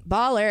then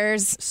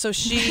Ballers. So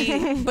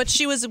but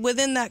she was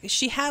within that.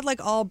 She had like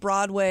all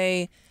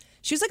Broadway.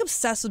 She was like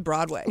obsessed with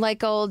Broadway.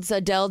 Like old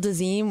Adele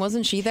Dazeem,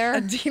 wasn't she there?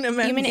 Idina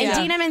Menzel. You mean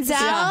Idina Menzel?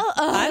 Yeah. Oh,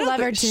 I love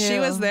her think too. She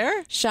was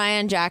there.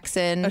 Cheyenne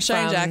Jackson. Oh,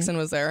 Cheyenne from, Jackson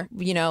was there.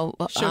 You know,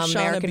 Shoshana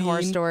American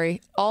Horror Bean.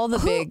 Story. All the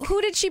big.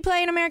 Who did she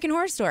play in American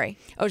Horror Story?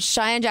 Oh,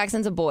 Cheyenne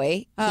Jackson's a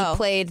boy. Oh. He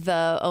played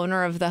the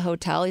owner of the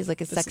hotel. He's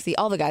like a sexy.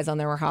 All the guys on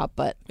there were hot,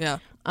 but Yeah.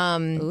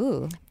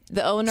 Ooh.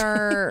 the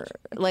owner,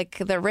 like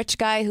the rich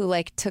guy who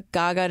like took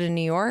Gaga to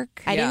New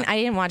York. I Yeah.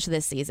 didn't watch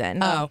this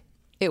season. Oh.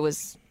 It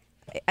was.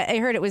 I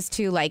heard it was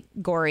too like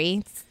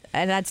gory,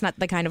 and that's not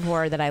the kind of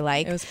horror that I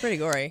like. It was pretty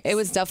gory. It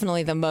was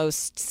definitely the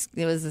most.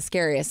 It was the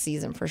scariest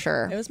season for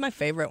sure. It was my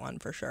favorite one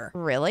for sure.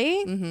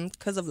 Really?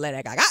 Because of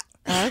Lady Gaga.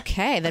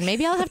 Okay, then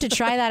maybe I'll have to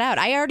try that out.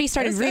 I already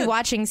started It's good.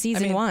 rewatching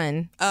season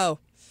 1. Oh.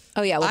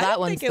 Oh yeah, well I that don't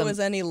one's. think it was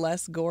any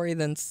less gory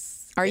than.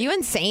 Are you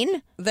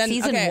insane? Then-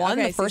 Season okay, 1,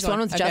 okay, the first season one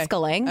one. was Okay. Jessica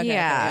Lange. Okay,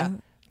 Yeah. okay,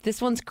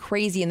 This one's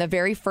crazy. In the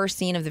very first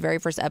scene of the very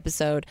first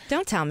episode.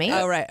 Don't tell me.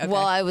 Oh, right. Okay.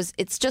 Well,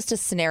 it's just a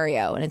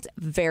scenario and it's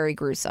very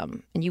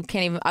gruesome. And you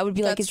can't even, I would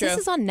be like, That's this true.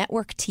 is on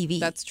network TV.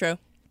 That's true.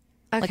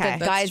 like Okay. a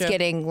guy's true.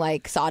 getting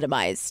like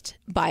sodomized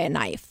by a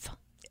knife.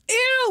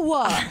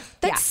 Ew.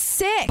 That's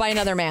sick. By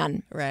another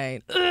man.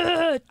 Right.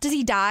 Does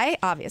he die?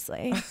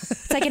 Obviously.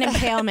 It's like an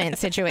impalement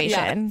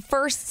situation.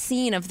 First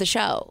scene of the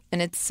show.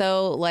 And it's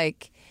so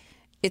like,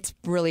 it's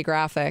really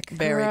graphic.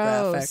 Very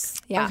graphic.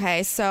 Gross. Yeah.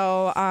 Okay,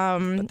 so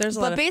But there's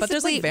a lot of, but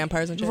there's like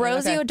vampires and shit.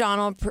 Rosie Okay.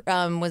 O'Donnell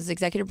was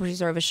executive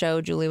producer of a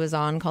show Julie was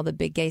on called The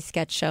Big Gay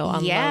Sketch Show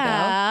on Logo.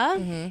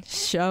 yeah.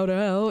 Shout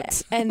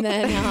out. And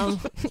then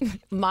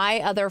my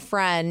other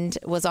friend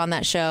was on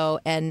that show,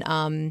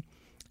 and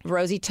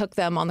Rosie took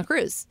them on the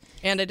cruise.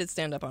 And I did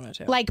stand up on it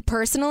too. Like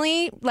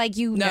personally, like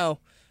you. No.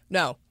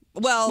 Well,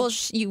 Well,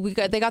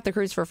 they got the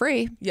cruise for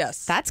free.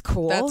 yes. That's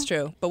cool. That's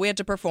true. But we had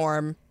to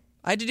perform.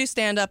 I had to do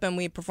stand up and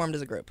we performed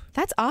as a group.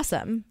 That's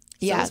awesome.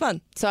 So it was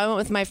fun. So I went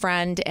with my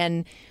friend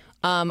and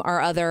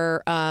our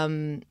other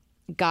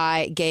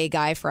gay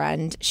guy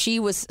friend. She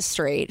was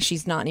straight.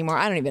 She's not anymore.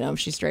 I don't even know if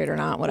she's straight or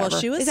not. Whatever. Well,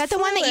 she was. Is that the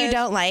one that you fluid.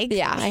 don't like?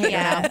 Yeah, I hate her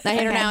now. I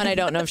hate her now, and I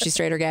don't know if she's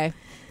straight or gay.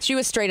 She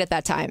was straight at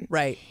that time.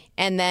 Right.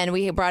 And then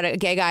we brought a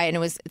gay guy, and it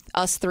was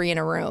us three in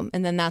a room.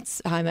 And then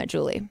that's how I met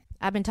Julie.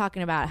 I've been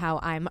talking about how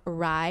I'm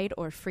ride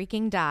or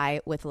freaking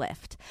die with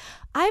Lyft.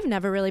 I've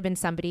never really been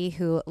somebody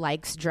who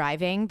likes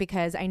driving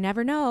because I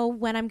never know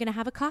when I'm going to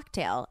have a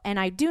cocktail, and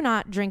I do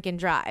not drink and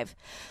drive.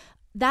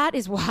 That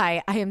is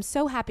why I am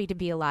so happy to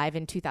be alive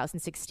in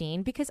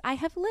 2016 because I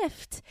have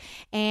Lyft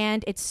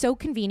and it's so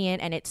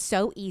convenient and it's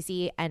so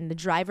easy and the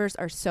drivers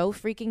are so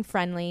freaking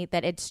friendly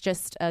that it's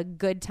just a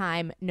good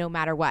time no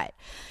matter what.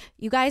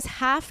 You guys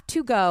have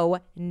to go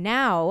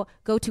now.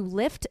 Go to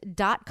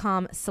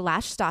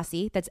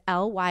lyft.com/Stassi. That's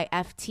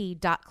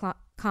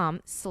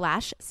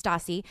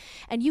lyft.com/Stassi,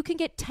 and you can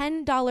get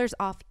 $10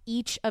 off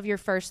each of your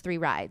first 3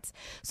 rides.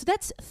 So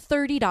that's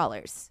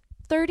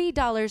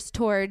 $30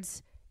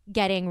 towards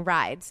getting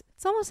rides.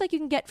 It's almost like you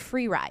can get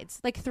free rides,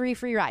 like 3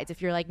 free rides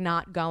if you're like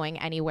not going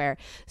anywhere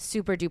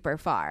super duper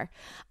far.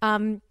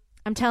 I'm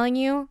telling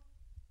you,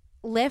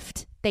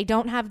 Lyft, they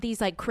don't have these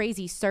like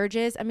crazy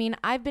surges. I mean,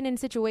 I've been in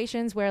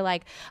situations where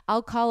like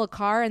I'll call a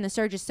car and the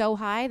surge is so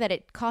high that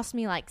it costs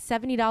me like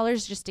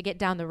 $70 just to get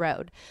down the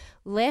road.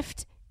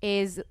 Lyft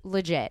is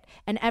legit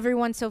and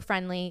everyone's so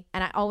friendly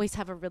and I always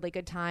have a really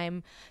good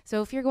time.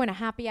 So if you're going to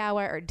happy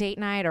hour or date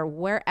night or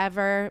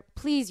wherever,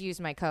 please use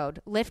my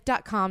code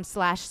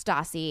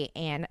lyft.com/Stassi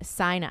and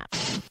sign up.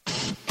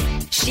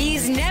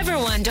 She's never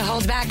one to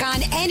hold back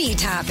on any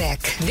topic.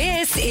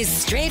 This is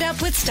Straight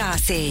Up with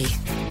Stassi.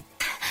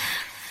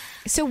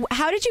 So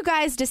how did you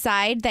guys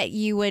decide that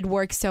you would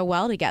work so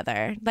well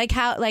together? Like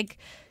how, like,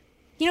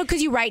 you know,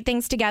 because you write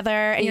things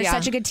together and you're Yeah.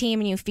 such a good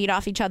team and you feed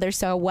off each other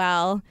so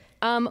well.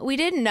 We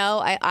didn't know.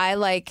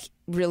 I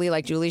really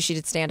like Julie. She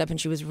did stand up and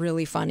she was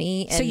really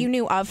funny. And So you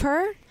knew of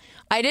her?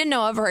 I didn't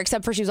know of her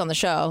except for she was on the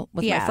show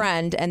with Yeah. my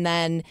friend, and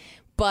then.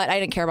 But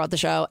I didn't care about the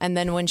show. And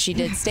then when she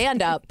did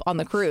stand up on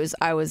the cruise,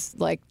 I was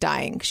like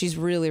dying. She's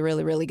really,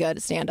 really, really good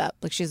at stand up.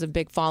 Like she has a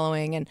big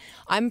following, and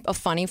I'm a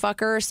funny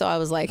fucker. So I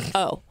was like,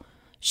 oh,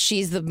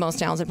 she's the most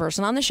talented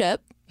person on the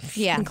ship,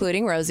 Yeah.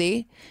 including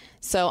Rosie.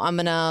 So I'm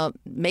gonna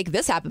make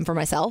this happen for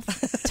myself.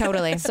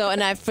 Totally. So,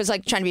 and I was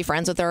like trying to be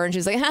friends with her, and she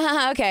was like, ha, ha,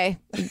 ha, okay,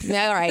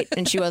 yeah, all right.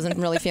 And she wasn't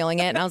really feeling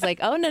it. And I was like,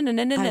 oh, no,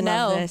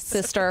 love this.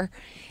 sister.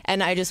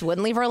 And I just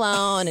wouldn't leave her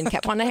alone and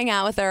kept wanting to hang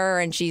out with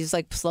her. And she's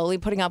like slowly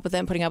putting up with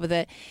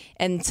it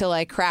until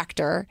I cracked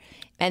her.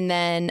 And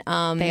then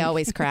They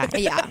always crack.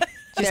 yeah.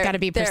 Just got to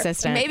be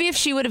persistent. Maybe if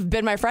she would have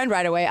been my friend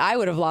right away, I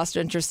would have lost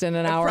interest in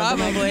an hour. I'd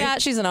be like, Probably. yeah,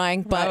 she's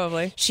annoying, but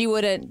Probably. she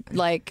wouldn't,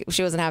 like,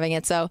 she wasn't having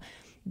it. So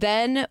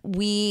then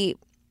we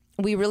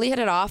we really hit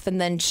it off. And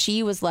then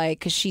she was like,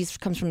 because she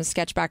comes from a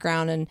sketch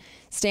background and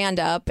stand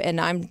up, and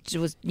I'm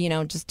was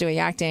just doing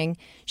acting.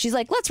 She's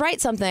like, let's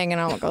write something,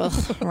 and I'm like,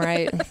 oh,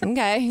 right,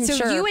 okay, So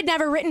sure. you had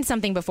never written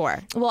something before.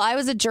 Well, I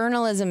was a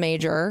journalism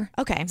major.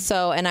 Okay.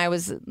 So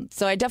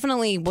I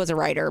definitely was a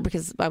writer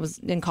because I was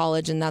in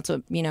college, and that's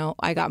what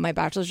I got my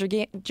bachelor's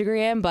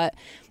degree in. But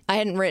I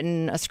hadn't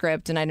written a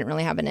script, and I didn't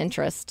really have an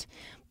interest.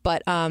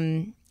 But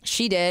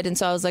she did, and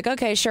so I was like,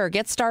 okay, sure,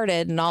 get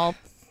started, and I'll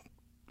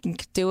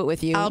do it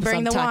with you. I'll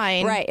bring the sometime.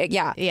 wine. Right?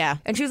 Yeah, Yeah.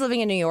 And she was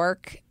living in New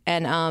York,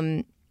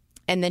 and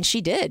then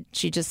she did.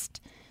 She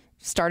just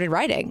started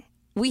writing.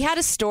 We had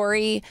a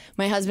story.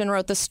 My husband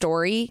wrote the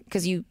story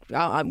because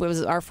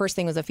our first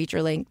thing was a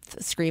feature length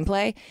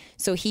screenplay.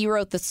 So he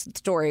wrote the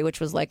story, which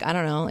was like, I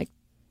don't know, like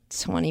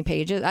 20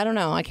 pages. I don't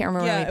know. I can't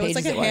remember how Yeah, many it was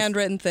pages like a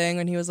handwritten thing,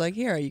 and he was like,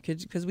 "Here, you could,"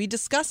 because we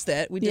discussed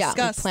it. We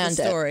discussed the planned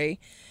it. story,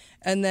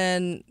 and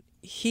then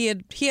he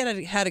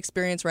had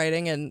experience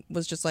writing, and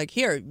was just like,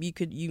 "Here, you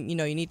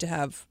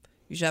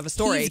should have a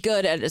story." He's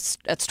good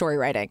at story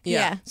writing.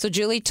 Yeah. So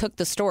Julie took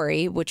the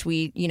story, which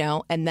we,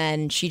 and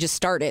then she just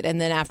started.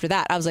 And then after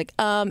that, I was like,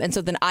 and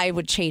so then I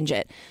would change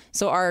it.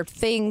 So our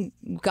thing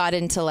got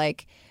into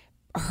like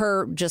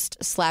her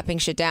just slapping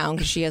shit down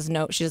because she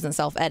doesn't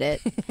self-edit.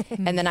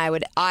 And then I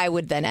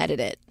would then edit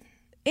it.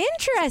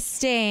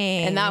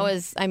 Interesting. And that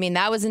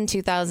was in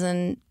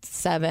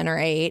 2007 or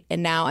 8.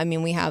 And now,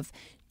 we have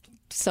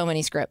so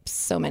many scripts,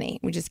 so many.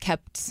 We just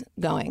kept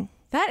going.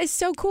 That is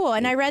so cool.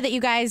 And I read that you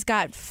guys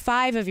got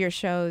 5 of your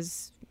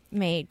shows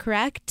made,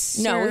 correct?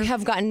 No, Or- we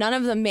have gotten none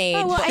of them made.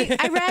 Oh, well,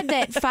 but- I read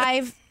that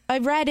 5. I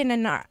read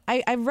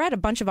I read a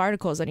bunch of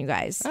articles on you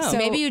guys. so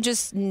maybe you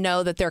just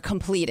know that they're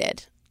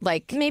completed.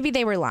 Like, maybe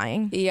they were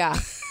lying. yeah,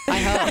 I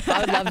hope. I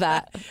would love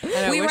that.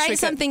 I We wish write we could-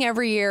 something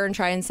every year and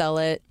try and sell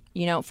it.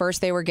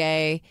 First they were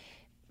gay,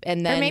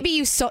 and then Or maybe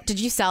did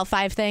you sell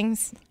 5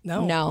 things?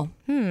 No.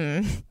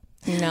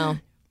 No.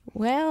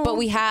 Well, But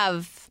we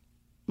have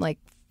like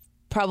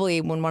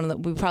probably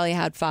we probably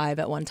had 5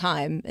 at one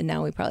time, and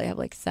now we probably have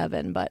like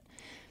 7. But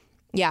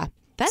yeah,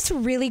 that's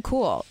really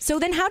cool. So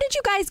then how did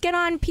you guys get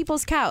on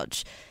People's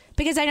Couch?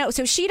 Because I know,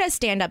 so she does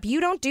stand up. You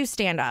don't do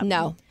stand up.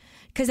 no,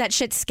 Because that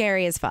shit's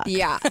scary as fuck.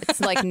 yeah,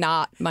 it's like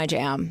not my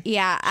jam.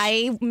 Yeah,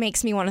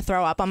 makes me want to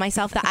throw up on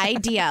myself. The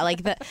idea,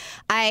 like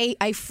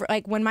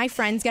like when my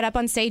friends get up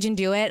on stage and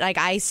do it, like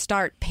I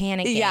start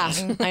panicking. Yeah,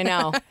 I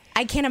know.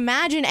 I can't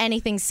imagine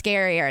anything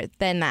scarier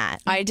than that.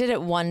 I did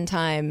it one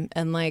time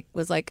and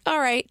was like, all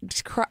right,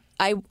 just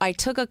I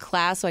took a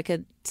class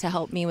to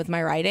help me with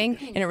my writing,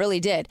 and it really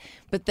did.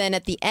 But then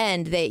at the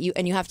end,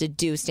 you have to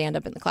do stand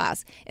up in the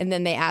class, and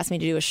then they asked me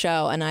to do a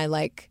show, and I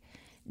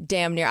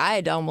damn near I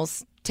had to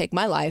almost take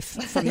my life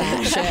from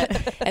that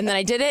shit. And then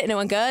I did it, and it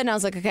went good, and I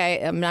was like,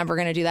 okay, I'm never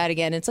gonna do that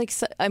again. It's like,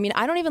 I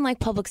don't even like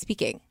public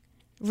speaking.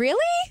 Really?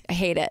 I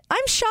hate it.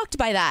 I'm shocked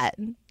by that.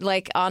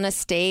 Like on a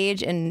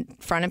stage in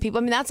front of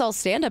people. That's all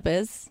stand up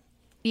is.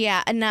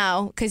 Yeah,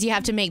 no, because you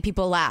have to make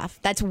people laugh.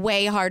 That's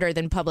way harder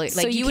than public.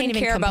 Like, so you wouldn't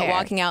can't even care about compare.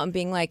 walking out and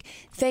being like,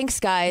 thanks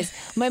guys,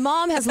 my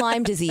mom has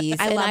Lyme disease.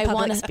 I and love I public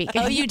wanna...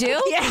 speaking. Oh, you do?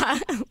 Yeah.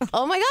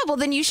 Oh my God. Well,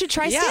 then you should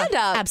try stand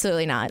up.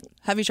 Absolutely not.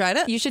 Have you tried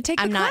it? You should take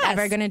the I'm not class.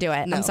 ever going to do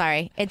it. I'm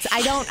sorry.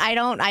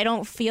 I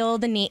don't feel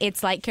the need.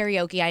 It's like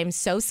karaoke. I am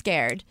so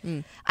scared.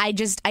 I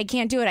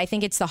can't do it. I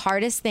think it's the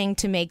hardest thing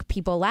to make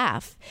people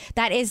laugh.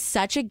 That is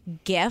such a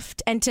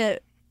gift. And to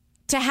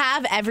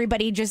have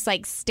everybody just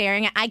like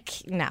staring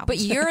at, no. But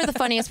you're the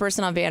funniest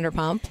person on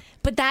Vanderpump.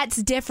 But that's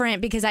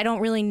different because I don't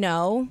really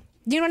know.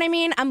 You know what I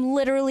mean? I'm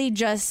literally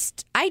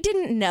I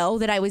didn't know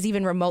that I was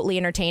even remotely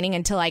entertaining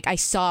until I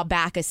saw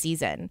back a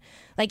season.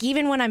 Like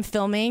even when I'm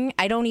filming,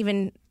 I don't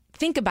even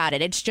think about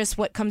it. It's just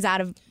what comes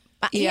out of,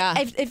 Yeah.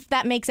 if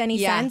that makes any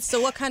sense.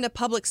 So what kind of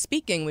public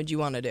speaking would you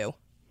want to do?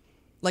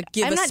 Like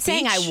give I'm a not speech?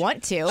 saying I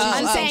want to.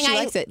 I'm saying she I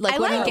likes it. Like I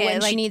when, like it. when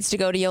she Like, needs to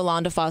go to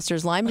Yolanda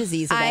Foster's Lyme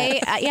disease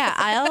event.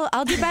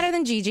 I'll do better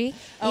than Gigi.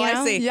 Oh,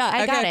 I see. Yeah,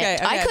 I got okay,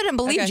 it. okay. I couldn't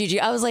believe Okay. Gigi.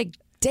 I was like,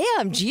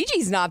 damn,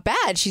 Gigi's not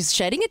bad. She's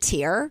shedding a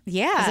tear.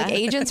 Yeah. I was like,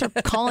 agents are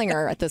calling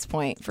her at this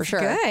point for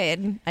sure.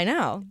 Good. I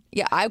know.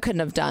 Yeah, I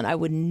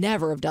would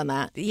never have done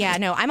that. Yeah,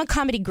 no, I'm a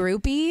comedy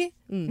groupie.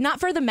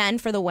 Not for the men,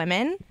 for the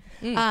women.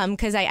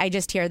 Because I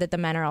just hear that the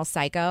men are all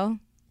psycho.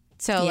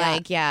 So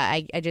Yeah.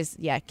 I just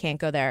can't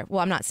go there. Well,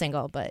 I'm not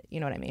single, but you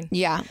know what I mean.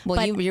 Yeah. Well,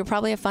 But- you're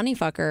probably a funny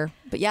fucker.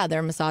 But yeah,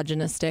 they're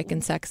misogynistic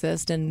and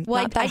sexist and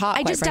Well, not that hot,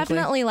 I quite just frankly.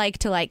 definitely like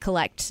to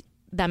collect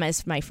them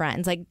as my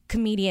friends, like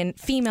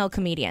female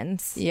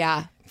comedians.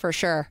 Yeah, for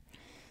sure.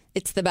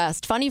 It's the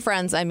best. Funny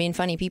friends,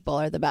 funny people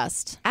are the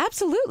best.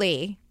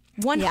 Absolutely.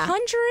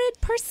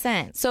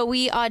 100%. So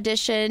we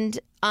auditioned.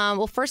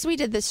 First we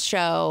did this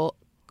show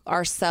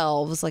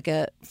ourselves,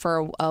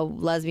 for a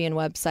lesbian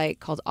website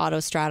called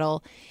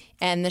Autostraddle,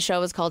 and the show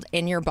was called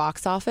In Your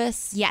Box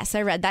Office. Yes,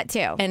 I read that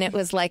too. And it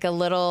was like a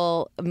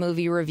little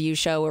movie review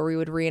show where we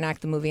would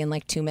reenact the movie in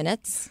 2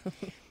 minutes.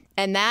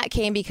 And that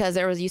came because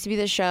there used to be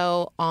this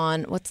show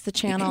on, what's the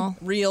channel?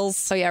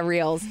 Reels. Oh yeah,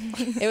 Reels.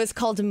 It was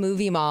called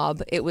Movie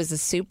Mob. It was a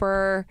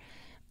super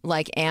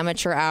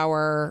amateur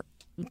hour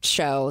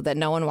show that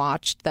no one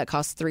watched that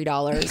cost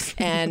 $3,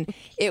 and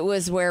it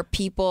was where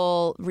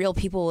real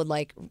people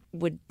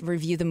would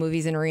review the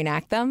movies and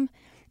reenact them.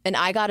 And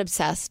I got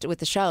obsessed with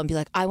the show and be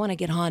like, I want to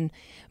get on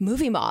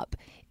Movie Mob.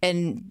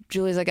 And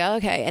Julie's like, oh,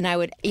 okay. And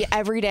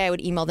every day I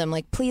would email them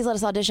like, please let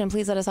us audition.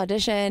 Please let us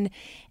audition.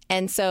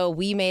 And so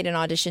we made an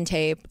audition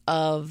tape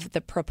of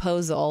The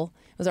Proposal.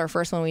 It was our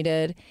first one we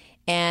did.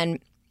 And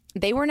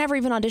they were never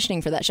even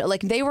auditioning for that show.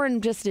 Like, they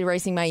weren't just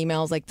erasing my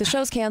emails. Like, the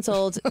show's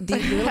canceled.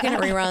 You're looking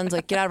at reruns.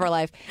 Like, get out of our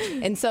life.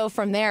 And so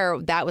from there,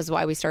 that was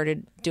why we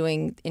started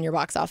doing In Your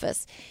Box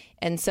Office.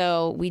 And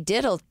so we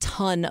did a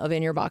ton of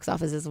In Your Box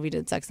Offices. We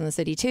did Sex and the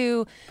City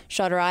 2,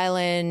 Shutter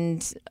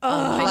Island,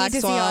 Black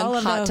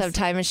Swan, Hot Tub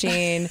Time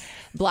Machine,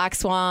 Black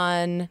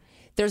Swan.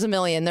 There's a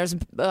million. There's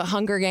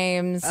Hunger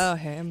Games. Oh,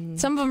 hey.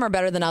 Some of them are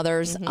better than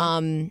others.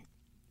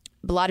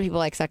 A lot of people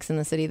like Sex and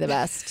the City the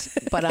best.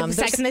 But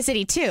Sex and the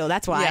City too.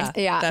 That's why.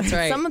 Yeah, that's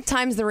right.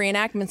 Sometimes the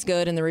reenactment's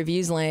good and the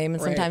review's lame,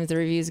 and Right. sometimes the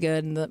review's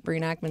good and the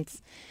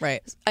reenactment's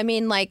Right. I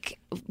mean, like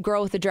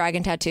Girl with the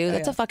Dragon Tattoo.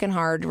 That's a fucking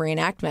hard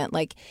reenactment.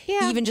 Like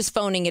even just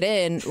phoning it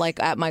in, like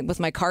with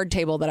my card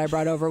table that I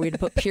brought over, we'd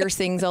put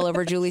piercings all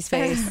over Julie's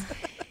face.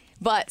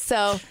 But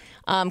so,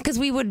 because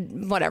we would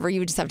you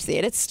would just have to see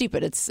it. It's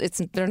stupid.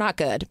 It's they're not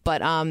good.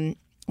 But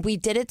we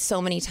did it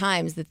so many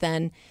times that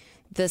then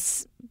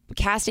this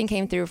casting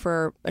came through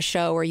for a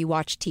show where you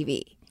watch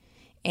TV,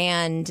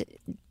 and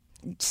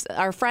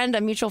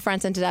a mutual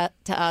friend sent it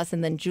to us,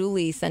 and then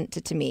Julie sent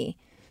it to me.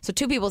 So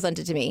 2 people sent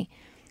it to me,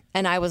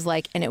 and I was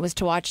like, and it was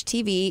to watch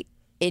TV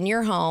in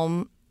your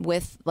home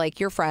with like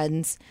your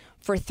friends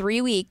for 3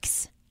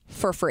 weeks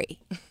for free.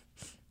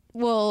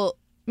 Well,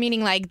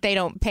 meaning like they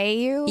don't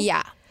pay you?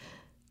 Yeah.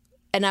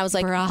 And I was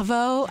like,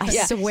 Bravo. I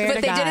swear but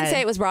to they God. didn't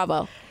say it was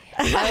Bravo.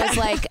 I was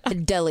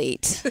like,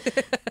 delete.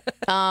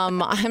 I'm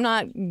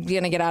not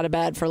gonna get out of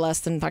bed for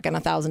less than fucking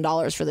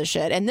 $1,000 for this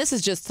shit. And this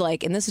is just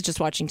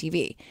watching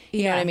TV.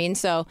 You know what I mean?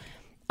 So,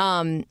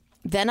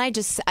 then I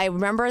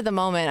remember the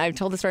moment. I've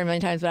told the story many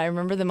times, but I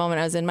remember the moment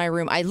I was in my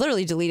room. I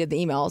literally deleted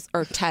the emails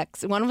or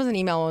texts. One was an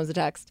email, one was a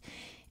text.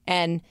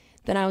 And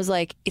then I was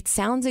like, it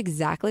sounds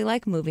exactly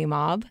like Movie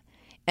Mob,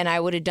 and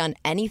I would have done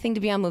anything to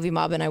be on Movie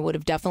Mob, and I would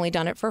have definitely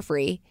done it for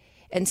free.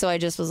 And so I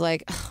just was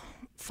like,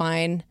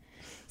 fine.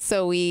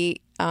 So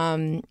we,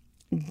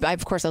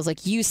 of course, I was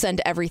like, you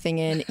send everything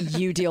in,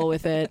 you deal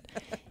with it.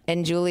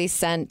 And Julie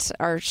sent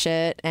our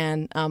shit,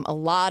 and a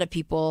lot of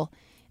people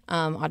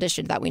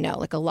auditioned that we know,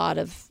 like a lot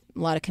of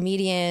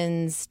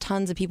comedians,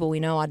 tons of people we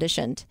know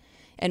auditioned,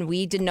 and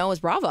we didn't know it was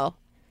Bravo.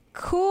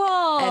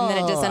 Cool. And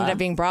then it just ended up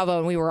being Bravo,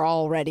 and we were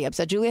already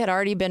upset. Julie had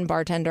already been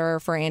bartender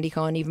for Andy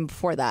Cohen even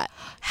before that.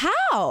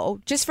 How?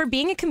 Just for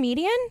being a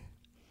comedian?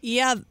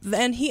 Yeah,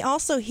 and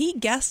he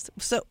guest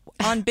so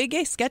on Big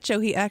Gay Sketch Show,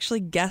 he actually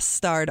guest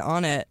starred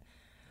on it.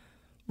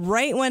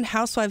 Right when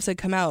Housewives had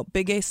come out,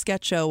 Big Gay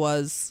Sketch Show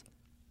was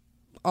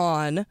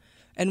on,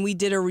 and we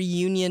did a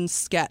reunion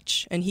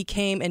sketch, and he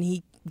came and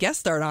he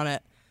guest starred on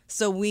it.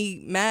 So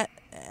we met,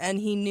 and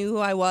he knew who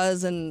I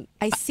was, and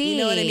I see. You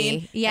know what I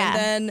mean? Yeah. And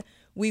then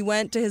we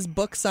went to his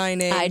book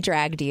signing. I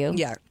dragged you.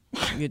 Yeah,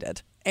 you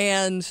did.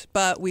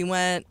 But we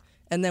went,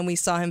 and then we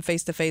saw him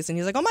face to face, and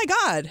he's like, "Oh my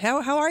God,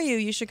 how are you?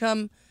 You should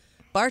come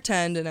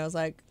bartend." And I was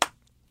like,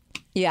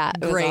 Yeah,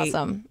 it Great. was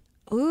awesome.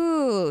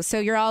 Ooh, so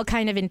you're all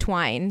kind of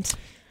entwined.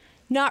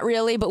 Not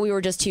really, but we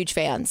were just huge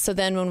fans. So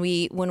then when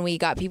we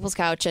got People's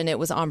Couch and it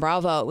was on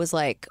Bravo, it was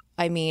like,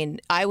 I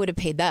mean, I would have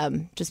paid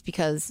them just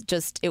because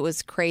it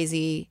was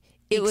crazy.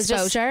 It was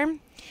Exposure?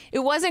 It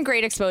wasn't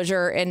great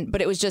exposure,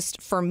 but it was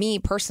just for me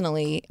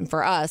personally and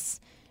for us,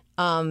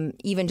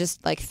 even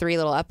just like 3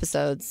 little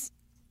episodes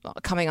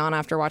coming on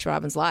after Watch What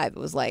Happens Live, it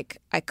was like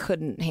I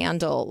couldn't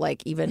handle,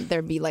 like, even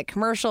there'd be like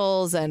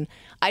commercials, and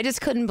I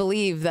just couldn't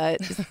believe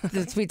that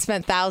we'd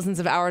spent thousands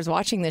of hours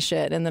watching this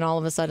shit, and then all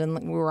of a sudden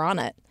we were on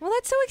it. Well,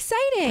 that's so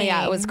exciting.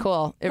 Yeah, it was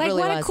cool. It like,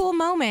 really what was. a cool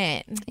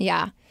moment.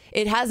 Yeah.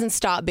 It hasn't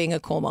stopped being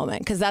a cool moment,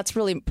 because that's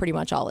really pretty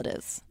much all it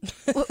is.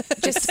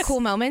 Just cool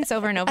moments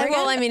over and over again?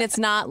 Well, I mean, it's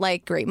not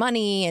like great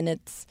money, and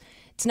it's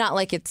not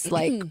like it's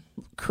like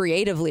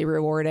creatively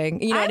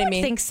rewarding. You know what I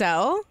mean? I think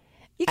so.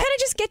 You kind of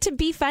just get to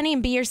be funny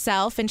and be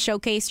yourself and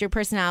showcase your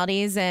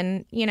personalities,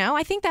 and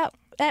I think that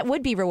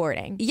would be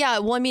rewarding. Yeah,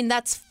 well, I mean,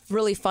 that's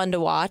really fun to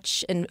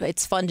watch, and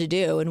it's fun to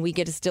do, and we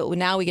get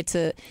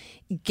to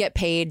get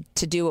paid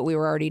to do what we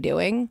were already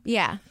doing.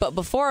 Yeah. But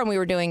before, when we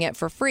were doing it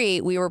for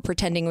free, we were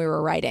pretending we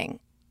were writing.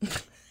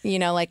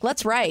 Like,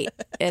 let's write.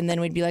 And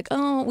then we'd be like,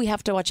 oh, we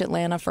have to watch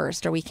Atlanta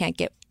first, or we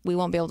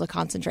won't be able to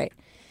concentrate.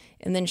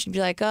 And then she'd be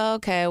like, oh,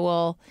 okay,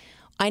 well,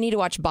 I need to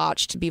watch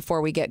Botched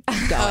before we get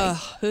going.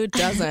 who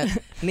doesn't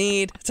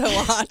need to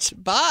watch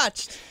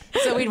Botched?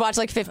 So we'd watch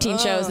like 15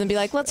 shows and be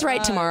like, let's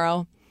write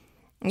tomorrow.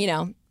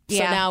 So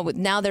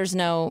now there's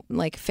no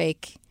like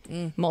fake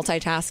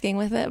multitasking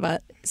with it.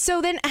 But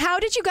So then how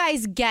did you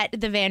guys get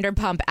the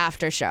Vanderpump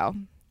after show?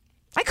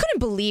 I couldn't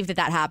believe that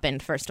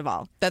happened, first of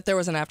all. That there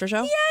was an after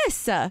show?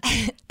 Yes.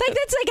 Like, like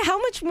that's like how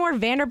much more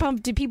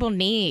Vanderpump do people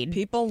need?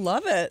 People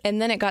love it.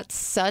 And then it got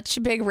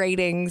such big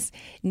ratings.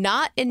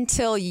 Not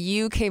until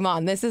you came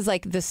on. This is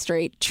like the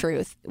straight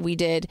truth. We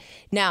did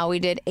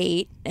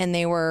 8, and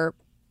they were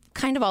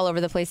kind of all over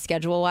the place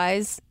schedule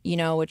wise,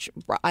 which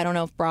I don't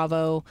know if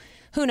Bravo,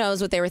 who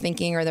knows what they were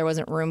thinking, or there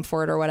wasn't room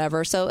for it or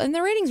whatever. So, and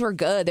the ratings were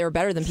good. They were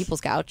better than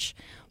People's Couch.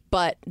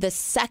 But the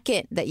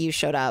second that you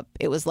showed up,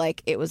 it was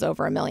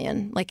over 1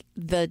 million. Like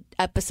the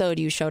episode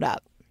you showed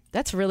up.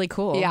 That's really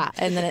cool. Yeah.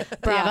 And then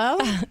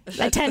Bravo.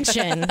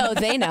 Attention. Oh,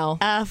 they know.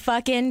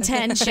 Fucking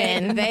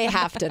tension. They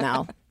have to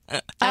know.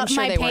 I'm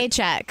sure my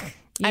paycheck.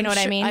 You know what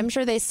I mean? I'm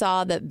sure they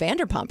saw that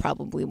Vanderpump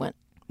probably went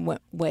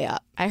way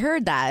up. I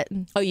heard that.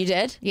 Oh, you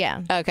did?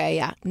 Yeah. Okay,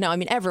 yeah. No, I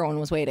mean, everyone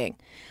was waiting.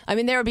 I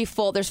mean,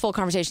 there's full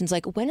conversations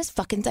like, when is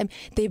fucking time?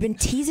 They've been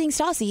teasing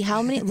Stassi.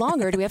 How many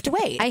longer do we have to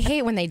wait? I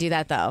hate when they do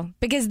that, though,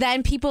 because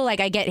then people,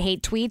 I get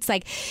hate tweets,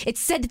 it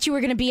said that you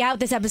were going to be out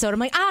this episode. I'm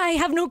like, I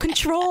have no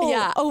control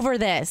over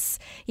this.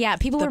 Yeah,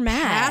 people were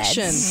mad. The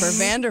passion for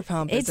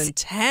Vanderpump is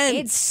intense.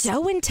 It's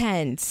so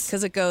intense.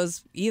 Because it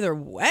goes either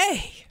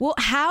way. Well,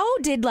 how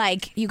did,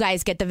 you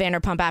guys get the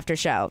Vanderpump after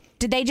show?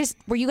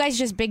 Were you guys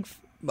just big...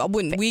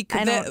 When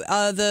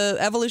the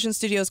Evolution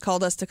Studios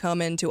called us to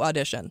come in to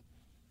audition.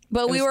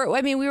 But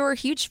we're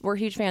huge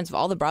fans of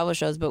all the Bravo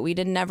shows, but we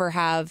didn't ever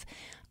have,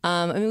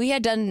 we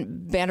had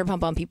done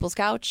Vanderpump on People's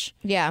Couch.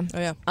 Yeah. Oh,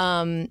 yeah.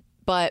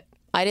 But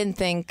I didn't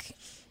think,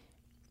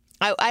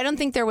 I don't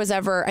think there was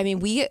ever,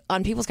 we,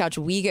 on People's Couch,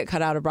 we get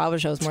cut out of Bravo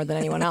shows more than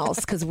anyone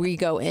else because we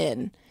go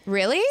in.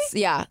 Really?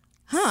 Yeah.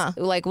 Huh.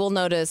 We'll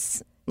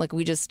notice...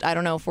 I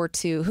don't know if we're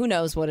too, who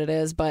knows what it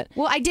is, but.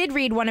 Well, I did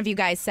read one of you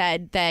guys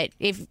said that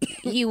if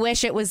you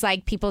wish it was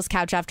like People's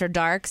Couch After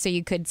Dark, so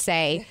you could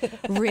say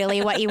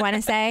really what you want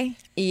to say.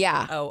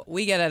 Yeah. Oh,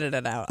 we get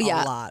edited out a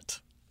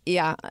lot.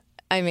 Yeah.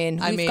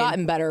 We've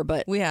gotten better,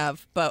 but. We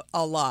have, but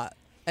a lot.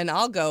 And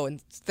I'll go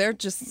and they're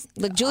just.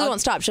 Look, Julie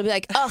won't stop. She'll be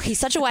like, oh, he's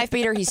such a wife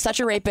beater. He's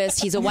such a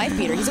rapist. He's a wife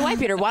beater. He's a wife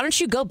beater. Why don't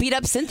you go beat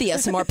up Cynthia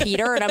some more,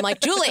 Peter? And I'm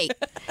like, Julie.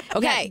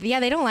 Okay. Yeah,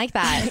 they don't like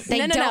that.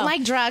 They don't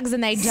like drugs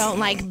and they don't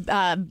like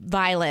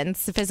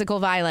violence, physical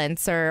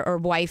violence or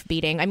wife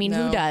beating.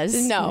 Who does?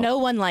 No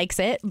one likes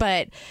it.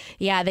 But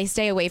yeah, they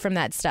stay away from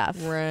that stuff.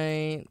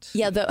 Right.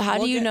 Yeah. How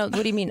do you know?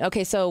 What do you mean?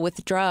 Okay, so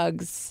with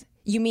drugs,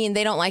 you mean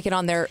they don't like it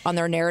on their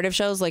narrative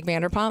shows like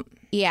Vanderpump?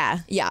 Yeah.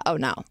 Yeah. Oh,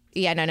 no.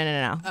 Yeah,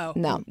 no. Oh,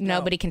 no.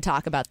 Nobody can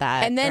talk about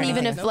that. And then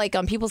even if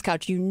on People's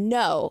Couch,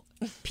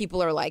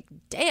 people are like,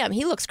 damn,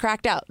 he looks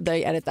cracked out.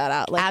 They edit that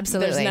out.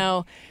 Absolutely. There's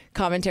no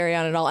commentary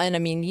on it all.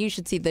 And you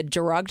should see the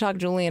drug talk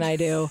Julie and I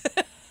do.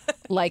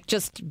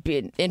 Just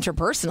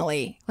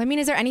interpersonally.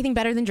 Is there anything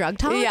better than drug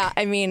talk? Yeah,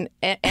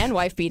 and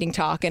wife beating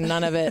talk and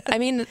none of it.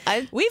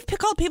 We've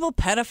called people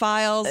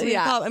pedophiles.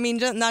 Yeah.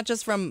 Not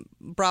just from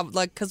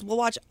Bravo, because we'll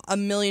watch a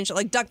million shows,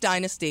 like Duck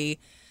Dynasty.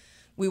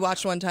 We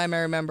watched one time, I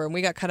remember, and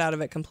we got cut out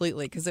of it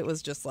completely because it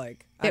was just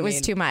it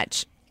was too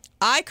much.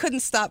 I couldn't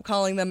stop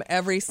calling them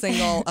every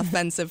single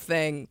offensive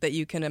thing that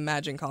you can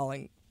imagine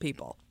calling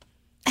people.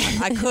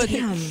 I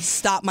couldn't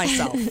stop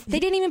myself. They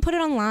didn't even put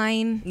it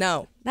online.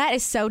 No. That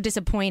is so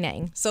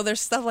disappointing. So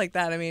there's stuff like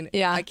that.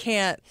 I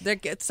can't.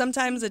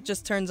 Sometimes it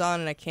just turns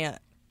on and I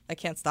can't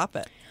stop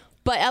it.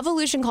 But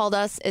Evolution called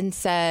us and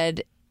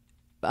said,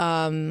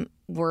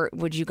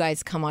 would you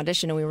guys come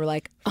audition? And we were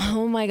like,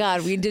 oh my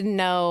God, we didn't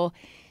know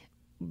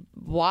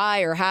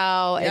why or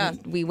how.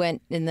 And we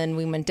went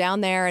down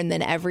there, and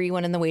then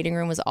everyone in the waiting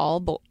room was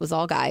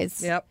all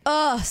guys. Yep.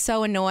 Oh,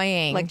 so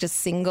annoying. Just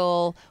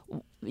single,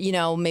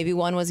 maybe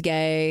one was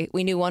gay.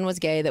 We knew one was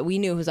gay that we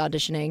knew was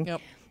auditioning. Yep.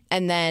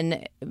 And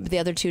then the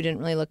other two didn't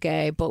really look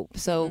gay. But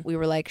so we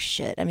were like,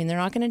 shit, they're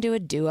not going to do a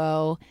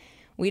duo.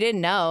 We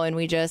didn't know, and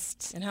we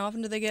just... And how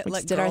often do they get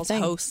girls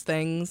host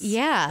things?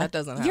 Yeah. That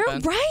doesn't happen. You're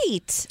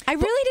right. I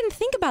really didn't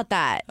think about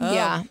that. Oh.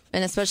 Yeah.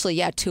 And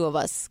especially, two of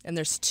us. And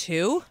there's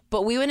two?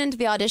 But we went into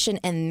the audition,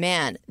 and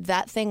man,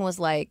 that thing was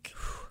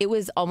it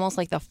was almost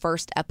like the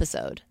first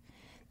episode.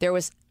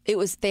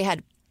 They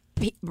had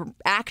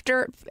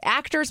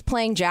actors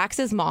playing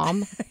Jax's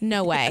mom.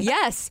 No way.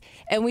 Yes.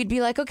 And we'd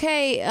be like,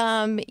 okay,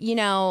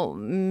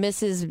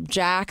 Mrs.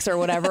 Jax or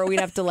whatever. We'd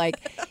have to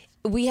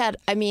we had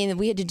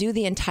to do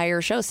the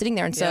entire show sitting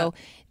there. And so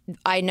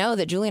I know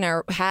that Julie and I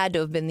had to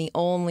have been the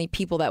only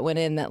people that went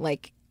in that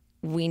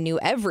we knew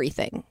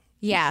everything.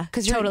 Yeah,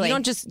 because totally. You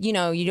don't just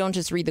you don't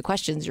just read the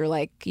questions. You're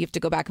you have to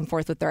go back and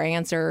forth with their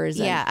answers.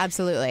 Yeah,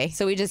 absolutely.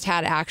 So we just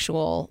had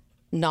actual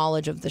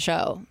knowledge of the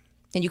show,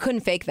 and you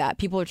couldn't fake that.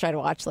 People would try to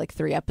watch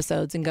 3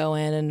 episodes and go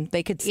in, and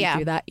they could see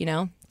through that.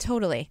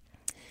 Totally.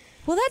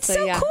 Well, that's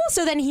so cool.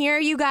 So then here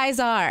you guys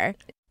are.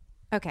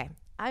 Okay.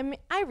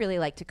 I really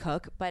like to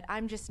cook, but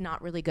I'm just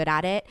not really good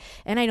at it.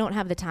 And I don't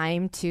have the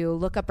time to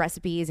look up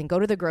recipes and go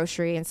to the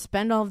grocery and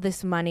spend all of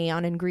this money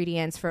on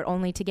ingredients for it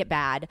only to get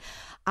bad.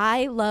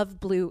 I love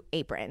Blue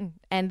Apron.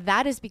 And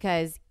that is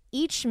because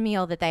each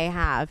meal that they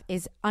have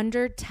is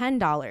under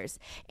 $10.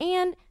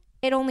 And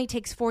it only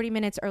takes 40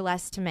 minutes or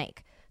less to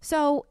make.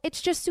 So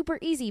it's just super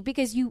easy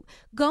because you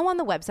go on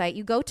the website,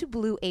 you go to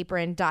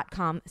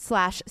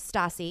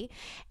blueapron.com/Stassi,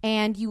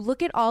 and you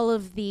look at all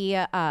of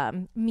the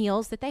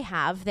meals that they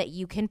have that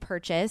you can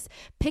purchase,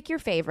 pick your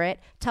favorite,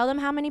 tell them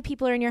how many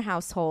people are in your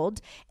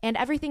household, and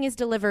everything is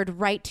delivered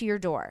right to your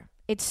door.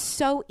 It's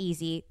so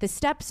easy. The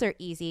steps are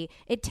easy.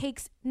 It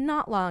takes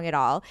not long at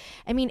all.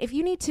 I mean, if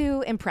you need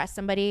to impress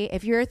somebody,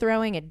 if you're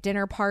throwing a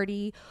dinner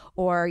party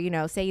or,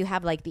 say you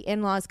have like the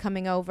in-laws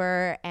coming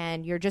over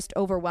and you're just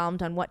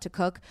overwhelmed on what to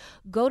cook,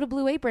 go to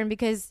Blue Apron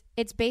because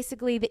it's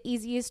basically the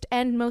easiest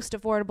and most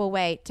affordable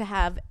way to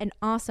have an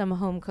awesome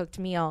home-cooked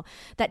meal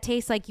that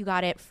tastes like you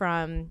got it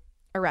from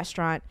a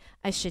restaurant.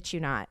 I shit you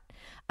not.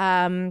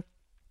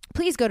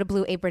 Please go to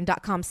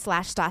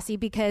blueapron.com/Stassi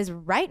because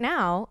right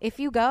now, if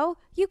you go,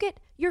 you get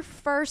your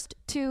first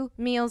 2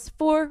 meals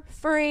for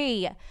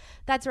free.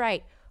 That's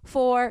right,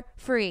 for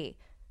free.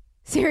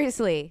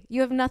 Seriously,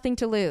 you have nothing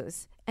to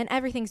lose. And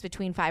everything's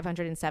between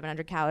 500 and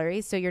 700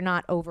 calories, so you're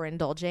not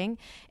overindulging.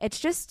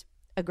 It's just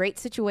a great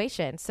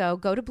situation. So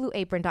go to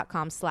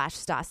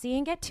blueapron.com/Stassi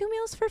and get 2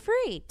 meals for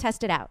free.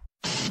 Test it out.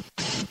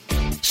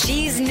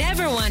 She's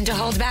never one to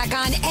hold back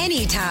on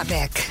any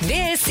topic.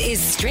 This is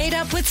Straight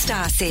Up with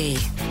Stassi.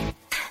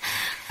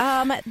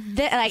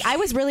 I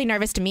was really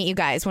nervous to meet you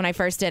guys when I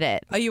first did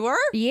it. Oh, you were?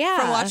 Yeah.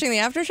 From watching the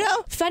after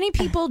show? Funny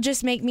people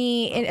just make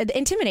me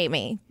intimidate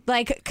me,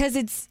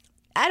 because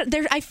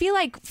I feel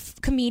like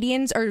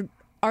comedians are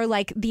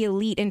like the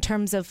elite in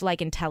terms of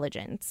like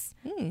intelligence.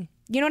 You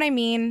know what I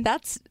mean?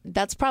 That's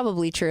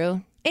probably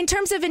true. In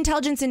terms of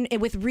intelligence and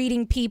with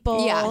reading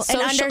people, yeah,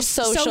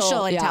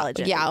 social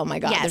intelligence. Yeah, oh my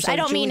God. Yes, I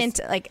don't mean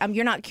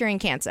you're not curing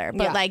cancer,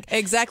 but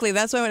exactly.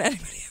 That's why when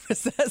anybody ever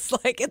says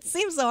it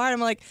seems so hard,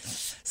 I'm like,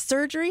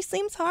 surgery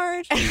seems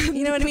hard.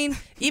 You know what I mean?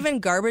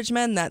 Even garbage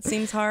men, that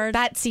seems hard.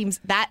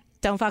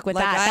 Don't fuck with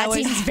that. That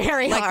seems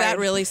very hard. That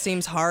really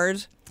seems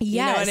hard. Yes.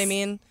 You know what I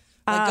mean?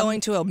 Like going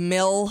to a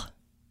mill.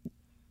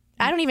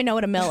 I don't even know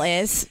what a mill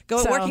is.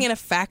 Working in a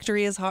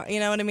factory is hard. You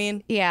know what I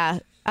mean? Yeah.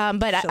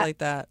 But shit like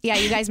that. Yeah,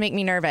 you guys make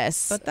me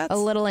nervous. But that's a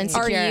little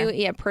insecure. Are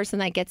you a person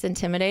that gets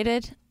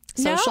intimidated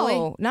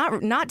socially? No,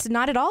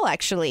 not at all.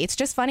 Actually, it's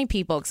just funny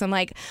people because I'm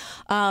like,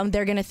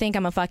 they're gonna think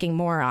I'm a fucking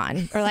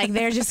moron, or like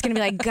they're just gonna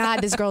be like,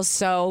 God, this girl's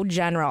so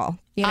general.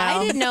 You know?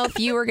 I didn't know if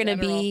you were gonna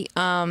be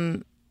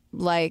I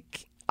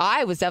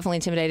was definitely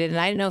intimidated, and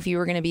I didn't know if you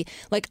were gonna be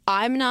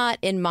I'm not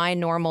in my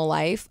normal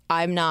life.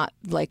 I'm not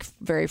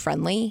very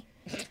friendly.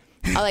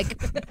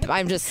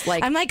 I'm just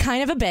I'm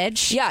kind of a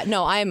bitch. Yeah,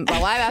 no, I'm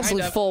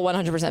absolutely full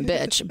 100%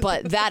 bitch.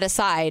 But that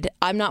aside,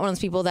 I'm not one of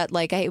those people that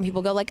I hate when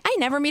people go I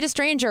never meet a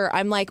stranger.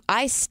 I'm like,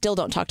 I still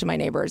don't talk to my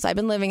neighbors. I've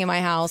been living in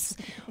my house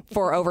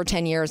for over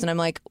 10 years, and I'm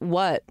like,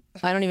 what?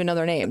 I don't even know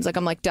their names.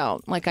 I'm like,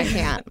 don't. I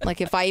can't.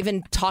 If I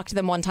even talk to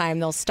them one time,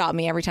 they'll stop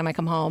me every time I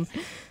come home.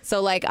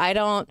 So I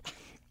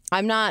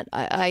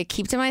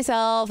keep to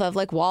myself. I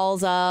have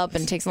walls up,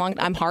 and it takes a long.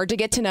 I'm hard to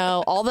get to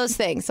know. All those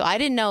things. So I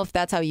didn't know if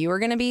that's how you were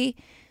going to be.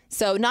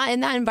 So not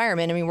in that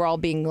environment. I mean, we're all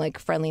being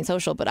friendly and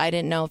social, but I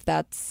didn't know if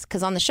that's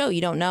because on the show you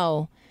don't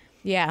know.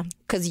 Yeah.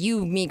 Because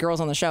you meet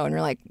girls on the show and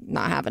you're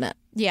not having it.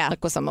 Yeah.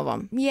 With some of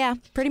them. Yeah,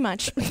 pretty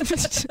much.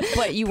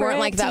 But you weren't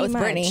like that with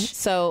Brittany.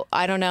 So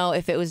I don't know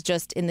if it was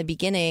just in the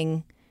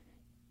beginning.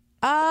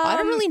 I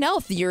don't really know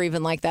if you're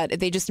even like that.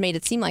 They just made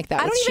it seem like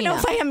that. I don't even know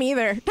if I am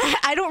either.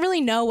 I don't really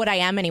know what I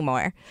am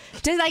anymore.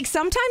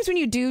 Sometimes when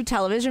you do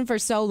television for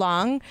so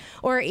long,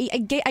 or I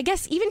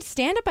guess even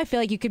stand up, I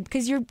feel like you could,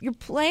 because you're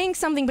playing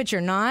something but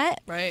you're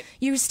not. Right.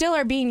 You still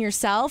are being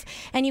yourself,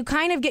 and you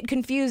kind of get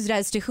confused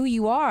as to who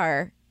you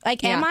are.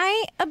 Am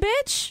I a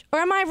bitch or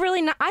am I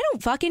really not? I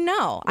don't fucking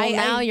know. Well,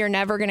 now you're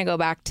never going to go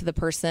back to the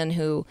person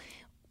who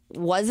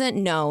wasn't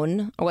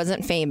known or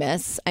wasn't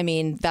famous. I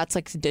mean, that's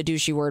a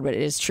douchey word, but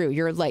it is true.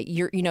 You're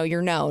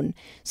you're known.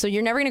 So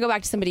you're never going to go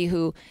back to somebody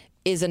who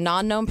is a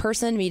non-known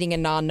person meeting a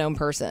non-known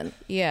person.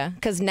 Yeah.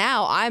 Because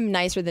now I'm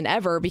nicer than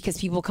ever because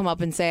people come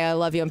up and say, I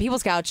love you on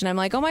People's Couch. And I'm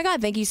like, oh my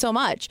God, thank you so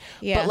much.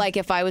 Yeah. But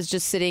if I was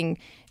just sitting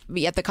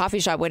at the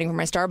coffee shop waiting for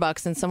my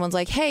Starbucks and someone's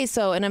like, hey,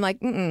 so, and I'm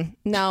like,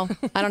 no,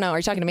 I don't know. Are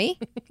you talking to me?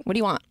 What do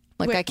you want?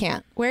 I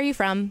can't. Where are you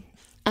from?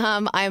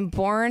 I'm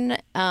born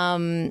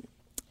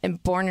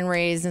and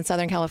raised in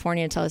Southern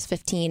California until I was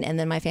 15, and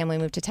then my family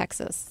moved to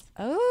Texas.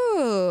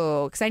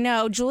 Oh, because I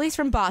know Julie's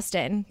from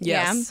Boston.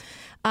 Yes.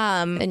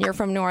 Yeah. And you're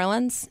from New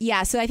Orleans?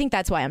 Yeah, so I think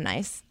that's why I'm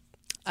nice.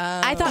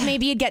 I thought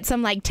maybe you'd get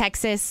some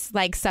Texas,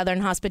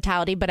 Southern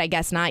hospitality, but I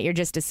guess not. You're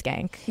just a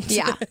skank.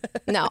 Yeah.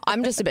 No,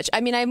 I'm just a bitch.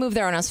 I mean, I moved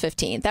there when I was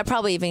 15. That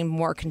probably even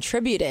more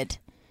contributed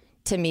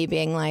to me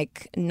being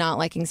not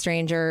liking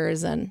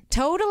strangers, and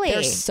totally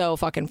they're so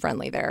fucking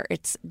friendly there.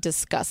 It's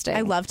disgusting.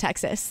 I love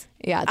Texas.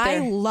 Yeah, I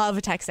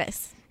love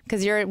Texas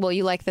because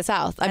you like the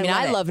South. I mean,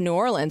 I love New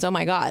Orleans. Oh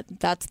my God,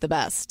 that's the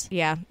best.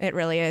 Yeah, it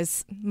really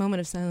is. Moment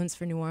of silence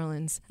for New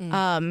Orleans.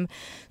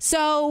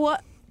 So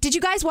did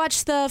you guys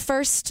watch the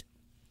first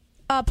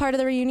part of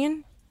the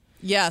reunion?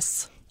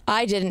 Yes,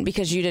 I didn't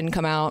because you didn't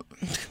come out.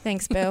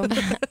 Thanks, Boo.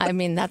 I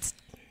mean, that's.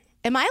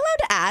 Am I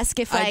allowed to ask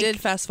if I did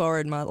fast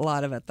forward a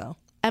lot of it though?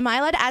 Am I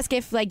allowed to ask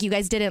if like you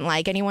guys didn't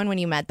like anyone when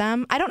you met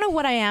them? I don't know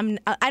what I am.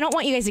 I don't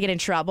want you guys to get in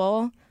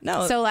trouble.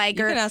 No, so like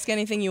you can ask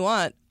anything you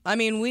want. I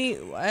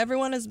mean,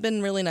 everyone has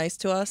been really nice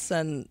to us,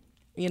 and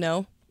you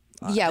know.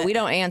 Yeah, we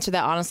don't answer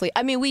that honestly.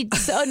 I mean,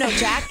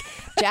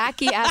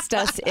 Jackie asked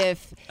us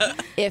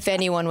if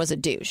anyone was a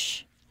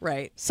douche.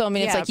 Right. So I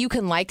mean, it's like you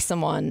can like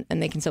someone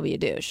and they can still be a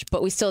douche,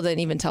 but we still didn't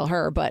even tell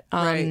her. But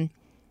Right.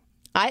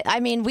 I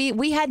mean,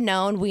 we had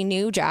known, we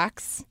knew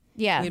Jax.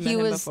 Yeah, We met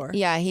him before.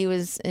 Yeah, he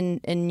was,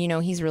 and you know,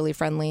 he's really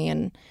friendly,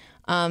 and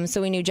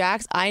so we knew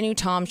Jax. I knew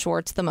Tom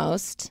Schwartz the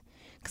most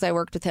because I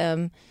worked with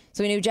him.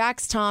 So we knew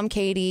Jax, Tom,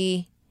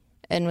 Katie,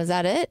 and was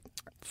that it?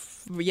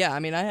 Yeah, I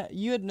mean,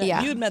 you had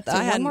met So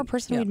I had one more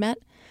person we'd met.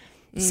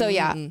 So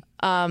yeah,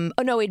 oh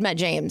no, we'd met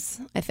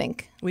James. I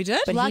think. We did.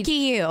 But lucky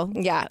you.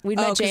 Yeah, we'd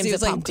met 'cause James he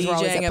was at like Pump. 'Cause we're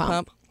always DJing at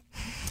Pump.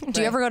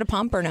 Do you ever go to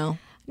Pump or no?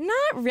 I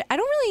don't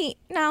really.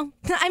 No.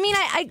 I mean,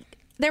 I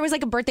there was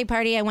like a birthday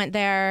party. I went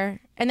there,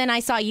 and then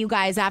I saw you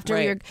guys after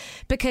Right.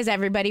 because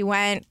everybody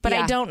went. But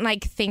Yeah. I don't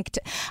like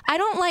I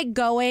don't like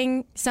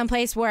going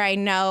someplace where I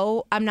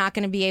know I'm not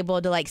going to be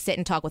able to like sit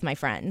and talk with my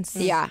friends.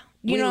 Yeah,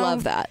 You we know-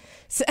 love that.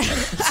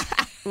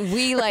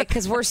 We like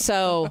because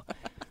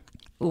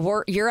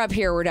you're up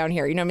here, we're down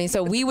here. You know what I mean?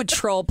 So we would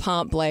troll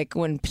Pump like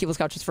when People's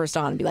Couch was first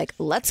on and be like,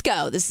 let's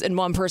go. And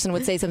one person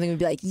would say something, we'd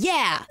be like,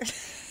 yeah.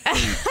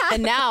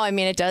 And now, I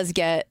mean, it does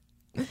get,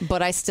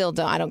 but I still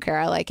don't. I don't care.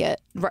 I like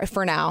it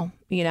for now.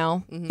 You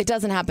know, It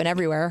doesn't happen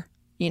everywhere.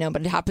 You know,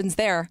 but it happens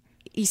there.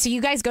 So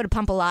you guys go to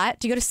Pump a lot?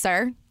 Do you go to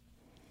Sir?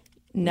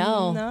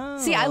 No.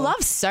 See, I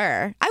love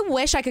Sir. I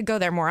wish I could go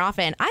there more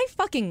often. I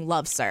fucking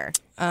love Sir.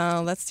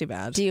 Oh, that's too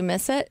bad. Do you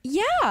miss it?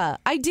 Yeah,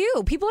 I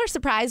do. People are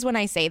surprised when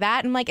I say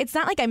that. I'm like, it's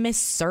not like I miss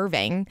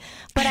serving,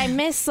 but I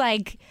miss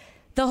like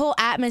the whole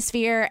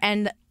atmosphere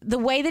and the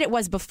way that it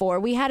was before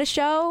we had a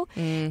show.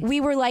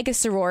 We were like a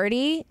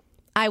sorority.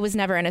 I was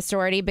never in a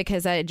sorority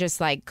because I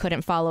just like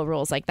couldn't follow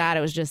rules like that. It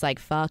was just like,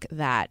 fuck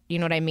that. You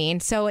know what I mean?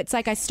 So it's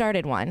like I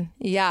started one.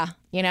 Yeah.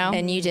 You know?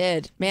 And you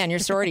did. Man, your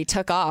sorority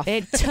took off.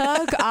 It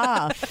took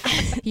off.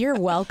 You're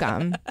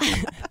welcome.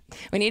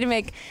 We need to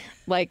make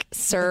like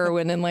Sir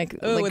when in like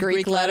with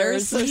Greek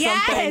letters or something.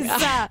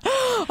 Yes.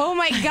 Oh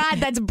my God,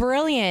 that's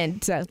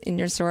brilliant. In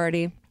your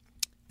sorority.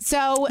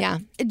 So, Yeah.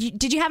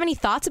 Did you have any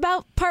thoughts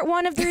about part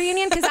one of the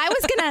reunion? Because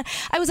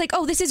I was like,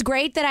 oh, this is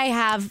great that I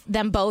have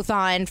them both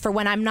on for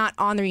when I'm not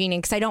on the reunion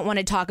because I don't want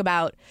to talk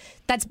about,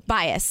 that's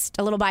biased,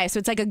 a little biased. So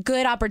it's like a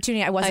good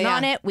opportunity. I wasn't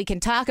on it. We can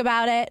talk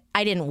about it.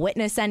 I didn't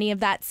witness any of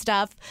that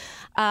stuff.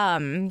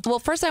 Well,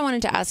 first I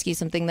wanted to ask you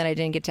something that I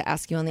didn't get to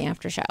ask you on the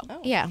after show.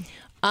 Yeah.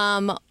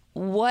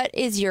 What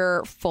is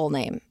your full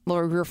name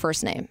or your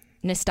first name?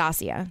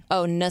 Nastasia.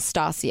 Oh,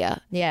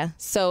 Nastasia. Yeah.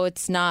 So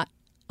it's not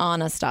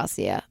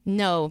Anastasia.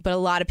 No, but a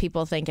lot of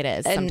people think it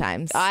is And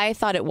sometimes. I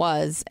thought it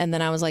was. And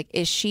then I was like,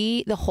 is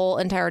she the whole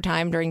entire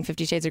time during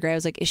 50 Shades of Grey? I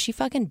was like, is she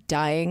fucking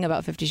dying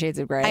about 50 Shades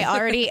of Grey? I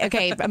already,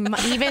 okay,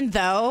 even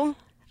though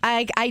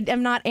I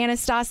am not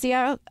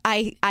Anastasia,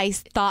 I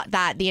thought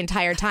that the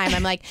entire time.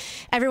 I'm like,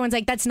 everyone's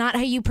like, that's not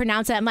how you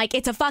pronounce it. I'm like,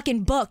 it's a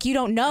fucking book. You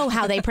don't know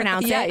how they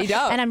pronounce Yeah, it. you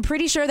don't. And I'm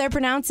pretty sure they're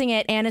pronouncing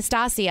it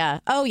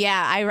Anastasia. Oh,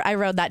 yeah, I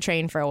rode that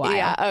train for a while.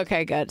 Yeah,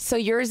 okay, good. So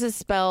yours is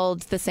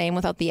spelled the same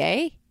without the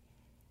A?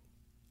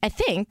 I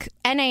think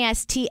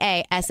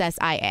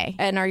Nastassia.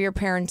 And are your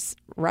parents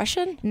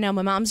Russian? No,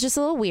 my mom's just a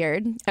little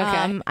weird.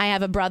 Okay. I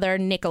have a brother,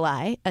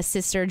 Nikolai, a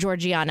sister,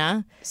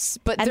 Georgiana.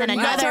 But And they're then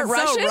not another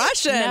Russian?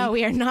 Russian. No,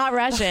 we are not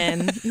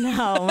Russian.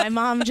 No, my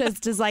mom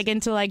just is like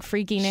into like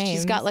freaky names.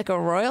 She's got like a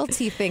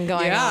royalty thing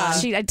going on.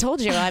 I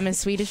told you I'm a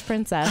Swedish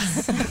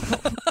princess.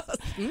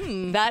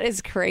 That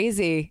is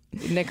crazy.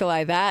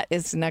 Nikolai, that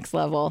is next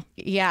level.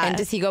 Yeah. And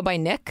does he go by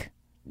Nick?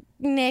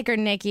 Nick or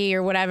Nikki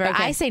or whatever.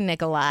 Okay. I say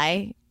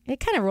Nikolai. It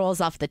kind of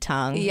rolls off the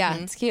tongue. Yeah,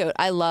 it's cute.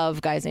 I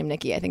love guys named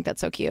Nikki. I think that's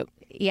so cute.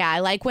 Yeah, I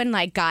like when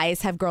like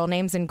guys have girl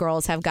names and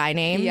girls have guy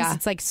names. Yeah.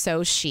 It's like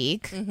so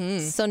chic.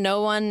 So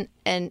no one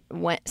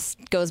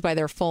goes by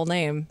their full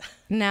name.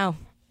 No.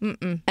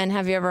 And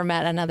have you ever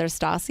met another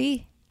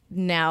Stassi?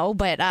 No,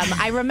 but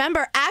I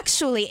remember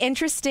actually,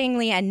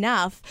 interestingly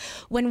enough,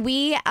 when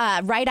we,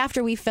 right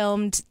after we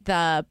filmed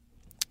the,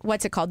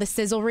 what's it called? The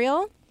sizzle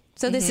reel.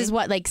 So this is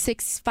what, like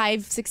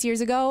 5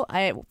 years ago,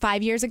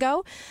 5 years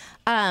ago.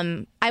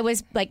 I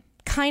was like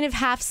kind of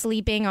half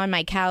sleeping on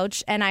my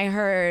couch and I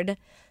heard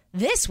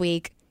this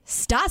week,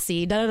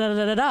 Stassi, da da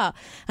da da da.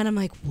 And I'm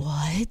like,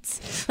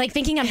 what? Like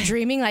thinking I'm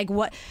dreaming, like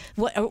what,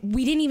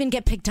 we didn't even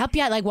get picked up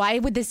yet. Like, why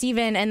would this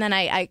even? And then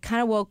I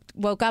kind of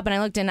woke up and I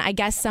looked and I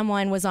guess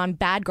someone was on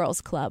Bad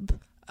Girls Club.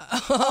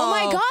 Oh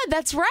my God,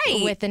 that's right.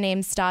 With the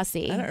name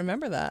Stassi. I don't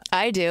remember that.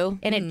 I do.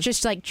 And it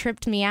just like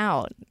tripped me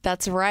out.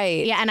 That's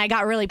right. Yeah, and I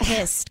got really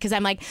pissed because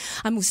I'm like,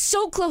 I'm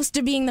so close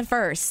to being the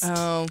first.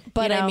 Oh,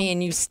 But You know? I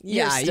mean, you're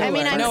Yeah, still you were.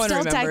 I'm No one still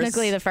remembers.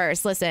 technically the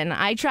first. Listen,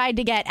 I tried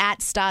to get at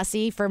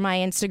Stassi for my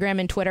Instagram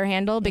and Twitter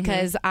handle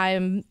because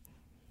I'm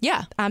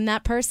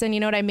that person.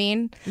 You know what I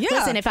mean? Yeah.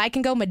 Listen, if I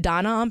can go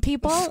Madonna on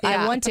people,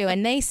 Yeah. I want to.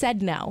 And they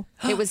said no.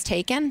 It was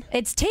taken?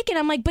 It's taken.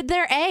 I'm like, but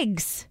they're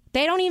eggs.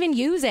 They don't even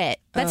use it.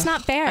 That's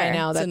not fair. I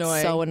know. That's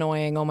annoying. so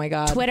annoying. Oh my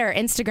God. Twitter,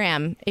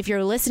 Instagram, if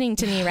you're listening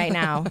to me right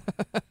now.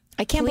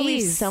 I can't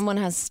believe Please. someone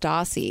has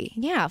Stassi.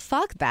 Yeah,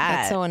 fuck that.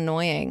 That's so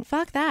annoying.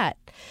 Fuck that.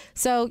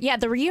 So, yeah,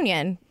 the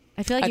reunion.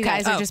 I feel like you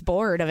guys are just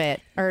bored of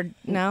it. Or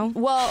no?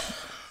 Well,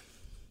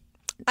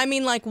 I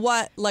mean, like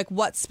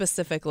what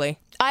specifically?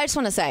 I just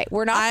want to say,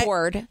 we're not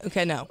bored.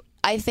 Okay, no.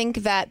 I think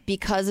that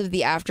because of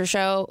the after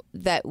show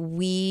that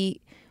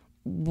we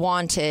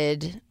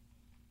wanted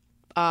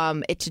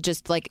it to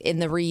just like in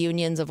the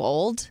reunions of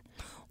old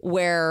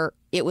where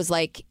it was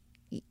like,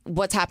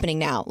 what's happening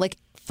now? Like,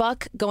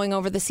 fuck going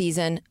over the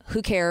season.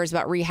 Who cares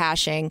about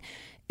rehashing?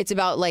 It's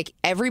about like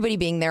everybody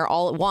being there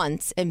all at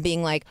once and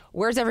being like,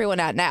 where's everyone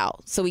at now?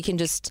 So we can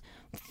just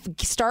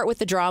start with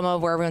the drama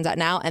of where everyone's at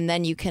now, and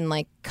then you can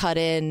like cut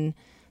in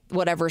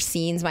whatever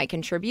scenes might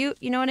contribute,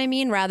 you know what I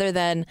mean? Rather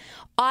than,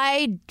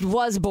 I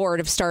was bored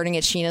of starting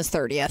at Sheena's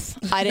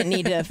 30th. I didn't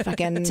need to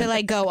fucking... to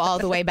like go all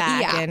the way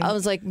back. Yeah, and I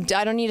was like,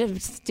 I don't need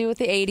to do with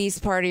the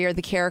 80s party or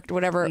the character,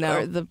 whatever,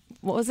 or the,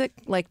 what was it?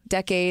 Like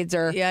decades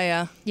or...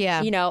 Yeah.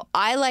 Yeah. You know,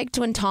 I liked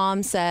when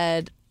Tom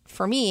said,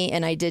 for me,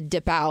 and I did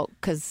dip out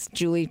because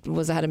Julie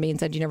was ahead of me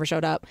and said you never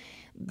showed up.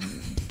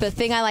 The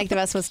thing I liked the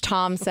best was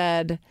Tom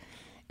said...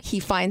 He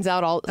finds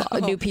out all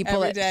new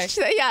people every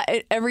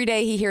day. Every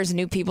day he hears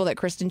new people that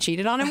Kristen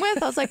cheated on him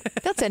with. I was like,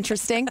 that's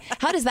interesting.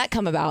 How does that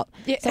come about?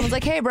 Someone's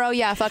like, hey, bro,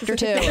 yeah, I fucked her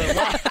too.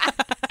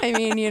 I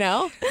mean, you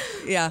know.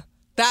 Yeah,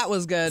 that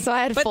was good. So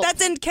I had but that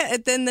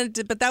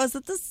didn't. But that was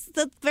at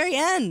the very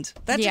end.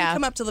 That didn't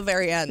come up to the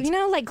very end. You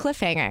know, like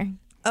cliffhanger.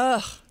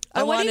 Ugh.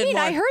 Oh, what do you mean?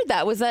 More. I heard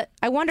that. Was that?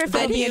 I wonder if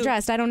it'll be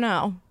addressed. I don't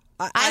know.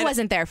 I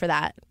wasn't there for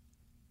that.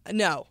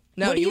 No,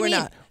 What do you you were mean?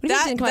 not. What do you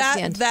mean it didn't come up at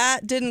the end?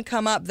 That didn't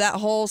come up. That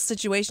whole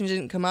situation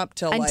didn't come up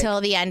till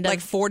the end of like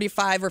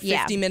 45 or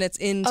 50 minutes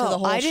into the whole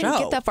show. I didn't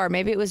get that far.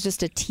 Maybe it was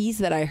just a tease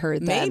that I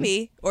heard.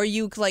 Maybe, or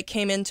you like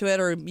came into it,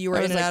 or you were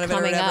in and out of it,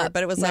 or whatever.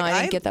 But it was like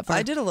I didn't get that far.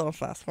 I did a little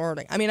fast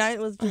forwarding. I mean, I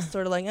was just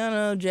sort of like, I don't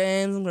know,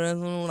 James and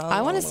Kristen.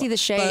 I want to see the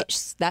Shay.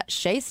 That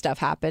Shay stuff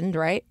happened,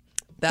 right?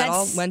 That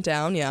all went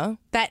down. Yeah.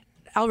 That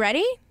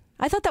already?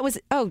 I thought that was.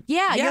 Oh,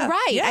 yeah. You're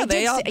right. Yeah,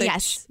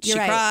 yes, she you're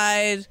right.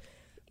 cried.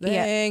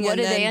 Thing, What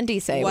and did then Andy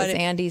say? Was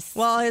Andy's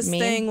his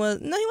mean? thing was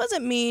he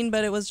wasn't mean,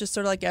 but it was just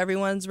sort of like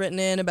everyone's written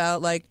in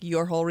about like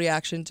your whole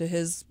reaction to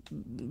his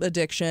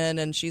addiction,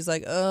 and she's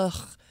like, ugh,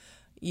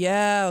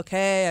 yeah,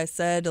 okay, I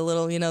said a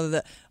little, you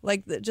know,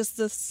 just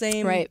the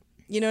same, right?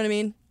 You know what I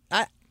mean?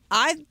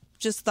 I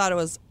just thought it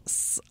was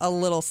a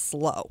little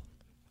slow.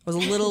 It was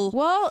a little.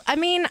 Well, I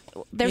mean,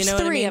 there's you know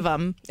three of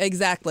them.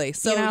 Exactly.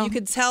 So you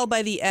could tell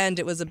by the end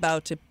it was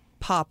about to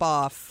pop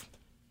off.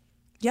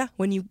 Yeah,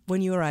 when you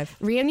arrive.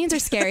 Reunions are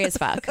scary as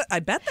fuck. I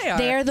bet they are.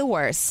 They're the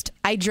worst.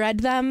 I dread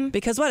them.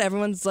 Because what?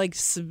 Everyone's like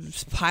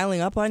piling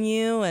up on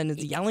you and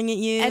yelling at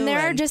you. And there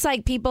are just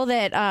like people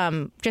that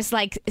just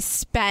like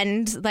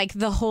spend like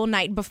the whole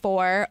night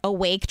before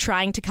awake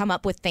trying to come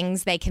up with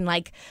things they can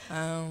like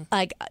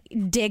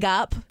dig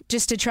up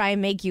just to try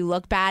and make you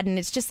look bad. And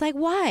it's just like,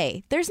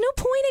 why? There's no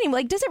point anymore.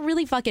 Like, does it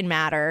really fucking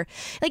matter?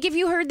 Like, if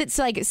you heard that,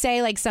 like,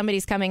 say like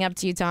somebody's coming up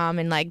to you, Tom,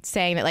 and like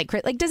saying that like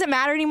does it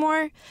matter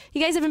anymore?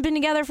 You guys haven't been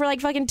together for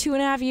like fucking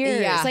 2.5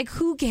 years. Yeah. Like,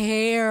 who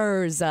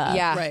cares?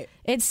 Yeah. Right.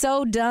 It's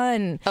so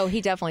done. Oh,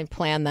 he definitely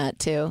planned that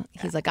too.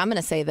 He's like, I'm going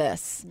to say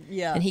this.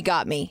 Yeah. And he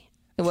got me.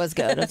 It was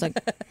good. I was like,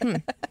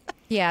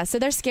 Yeah, so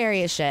they're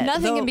scary as shit.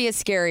 Nothing can be as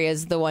scary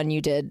as the one you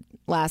did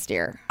last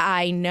year.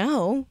 I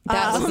know.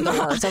 That was the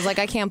worst. I was like,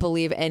 I can't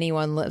believe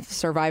anyone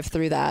survived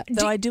through that.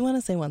 Though I do want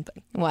to say one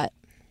thing. What?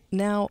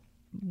 Now,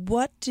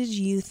 what did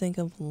you think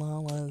of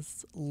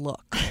Lala's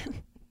look?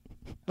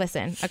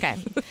 Listen, okay.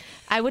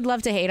 I would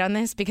love to hate on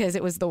this because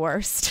it was the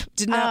worst.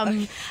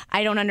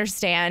 I don't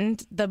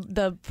understand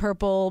the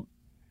purple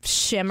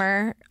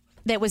shimmer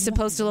that was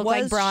supposed to look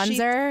like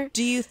bronzer.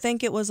 Do you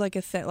think it was like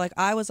a thing? Like,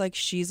 I was like,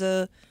 she's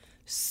a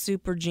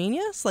super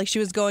genius. Like, she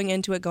was going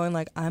into it going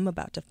like, I'm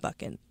about to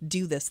fucking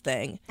do this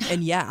thing.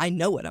 And yeah, I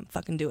know what I'm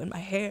fucking doing. My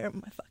hair,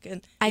 my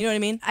fucking, you know what I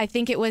mean? I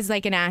think it was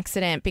like an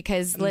accident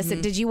because,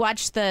 listen, did you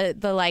watch the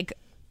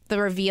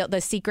reveal,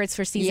 the secrets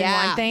for season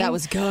 1 thing? That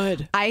was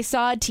good. I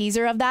saw a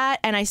teaser of that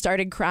and I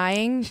started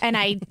crying and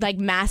I like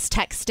mass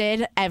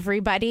texted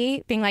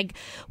everybody being like,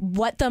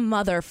 what the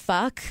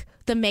motherfuck?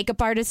 The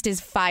makeup artist is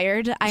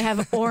fired. I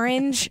have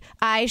orange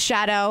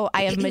eyeshadow.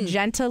 I have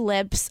magenta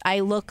lips.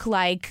 I look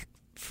like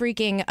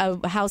freaking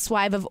a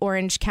housewife of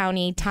Orange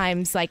County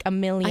times like a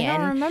million. I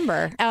don't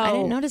remember. I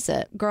didn't notice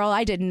it. Girl,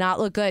 I did not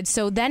look good.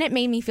 So then it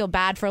made me feel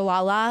bad for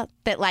Lala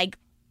that like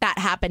that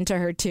happened to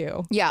her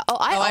too. Yeah.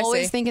 I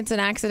always see. think it's an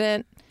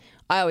accident.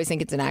 I always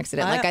think it's an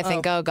accident. Like, I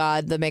think, oh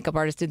God, the makeup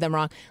artist did them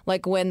wrong.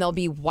 Like, when there'll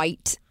be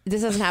white,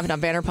 this doesn't happen on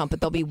Vanderpump,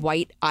 but there'll be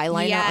white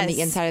eyeliner on the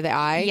inside of the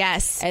eye.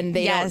 Yes. And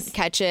they don't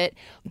catch it.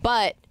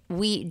 But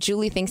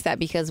Julie thinks that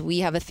because we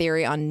have a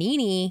theory on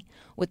Nene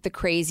with the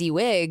crazy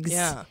wigs.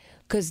 Yeah.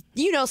 Because,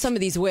 you know, some of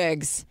these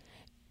wigs,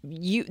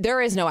 there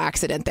is no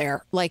accident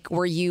there. Like,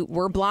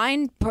 we're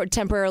blind,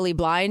 temporarily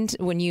blind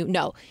when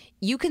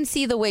you can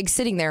see the wig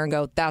sitting there and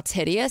go, that's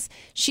hideous.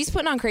 She's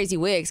putting on crazy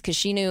wigs because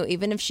she knew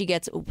even if she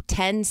gets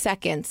 10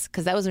 seconds,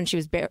 because that was when she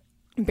was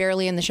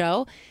barely in the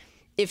show,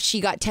 if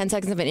she got 10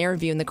 seconds of an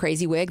interview in the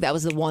crazy wig, that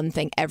was the one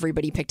thing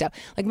everybody picked up.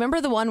 Like,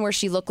 remember the one where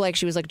she looked like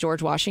she was like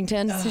George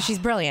Washington? So she's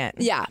brilliant.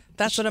 Yeah.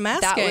 That's what I'm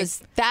asking.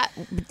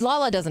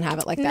 Lala doesn't have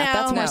it like that.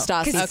 No. That's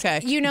more Stassi.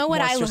 Okay. You know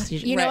what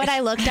what I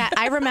looked at?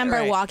 I remember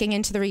Right. walking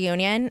into the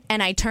reunion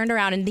and I turned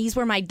around and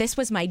this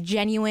was my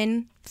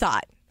genuine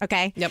thought.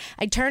 Okay. Yep.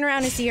 I turn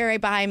around and see her right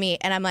behind me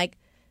and I'm like,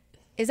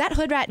 is that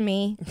Hood Rat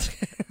me?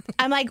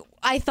 I'm like,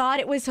 I thought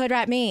it was Hood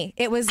Rat me.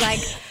 It was like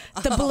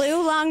the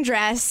blue long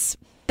dress,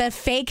 the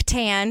fake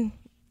tan,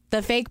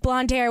 the fake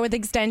blonde hair with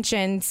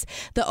extensions,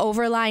 the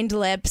overlined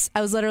lips.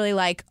 I was literally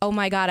like, oh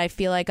my God, I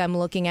feel like I'm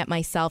looking at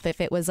myself if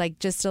it was like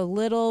just a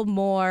little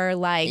more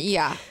like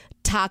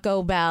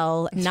Taco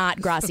Bell,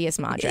 not Gracias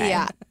Madre.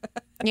 Yeah.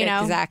 You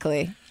know?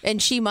 Exactly.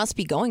 And she must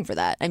be going for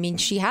that. I mean,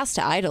 she has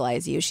to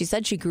idolize you. She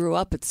said she grew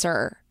up at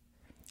Sir.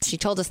 She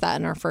told us that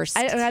in our first.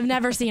 I've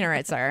never seen her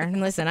at Sir.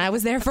 And listen, I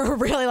was there for a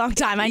really long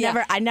time.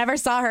 I never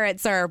saw her at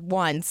Sir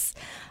once.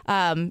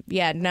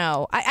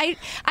 No. I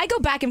go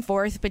back and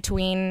forth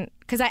between,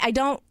 because I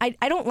don't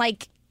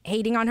like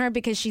hating on her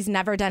because she's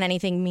never done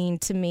anything mean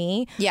to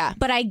me. Yeah.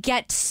 But I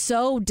get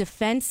so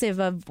defensive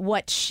of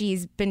what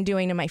she's been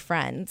doing to my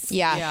friends.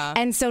 Yeah.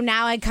 And so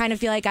now I kind of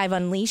feel like I've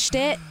unleashed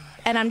it.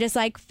 And I'm just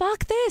like,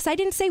 fuck this. I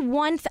didn't say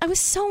one I was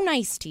so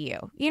nice to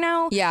you, you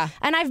know? Yeah.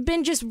 And I've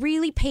been just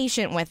really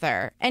patient with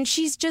her. And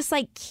she's just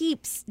like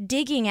keeps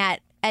digging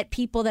at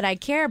people that I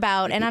care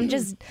about. And I'm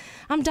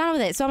done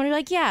with it. So I'm going to be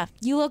like, yeah,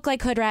 you look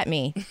like Hood Rat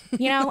me.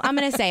 You know, I'm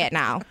going to say it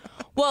now.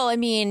 Well, I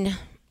mean,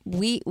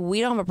 we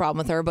don't have a problem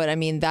with her, but I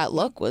mean, that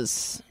look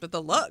was. But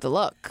the look.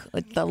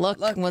 Like, the look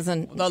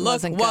wasn't. The look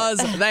wasn't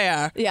was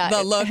there. Yeah.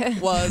 The look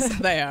was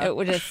there.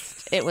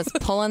 It was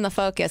pulling the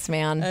focus,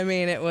 man. I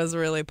mean, it was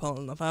really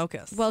pulling the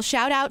focus. Well,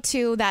 shout out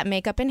to that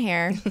makeup and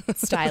hair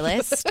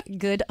stylist.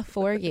 Good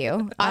for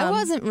you. I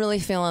wasn't really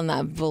feeling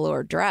that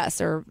velour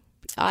dress or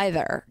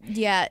either.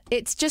 Yeah,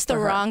 it's just the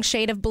wrong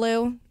shade of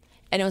blue.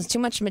 And it was too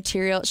much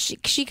material.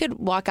 She could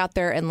walk out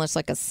there and look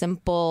like a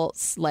simple,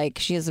 like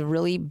she has a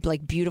really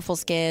like beautiful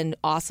skin,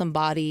 awesome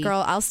body.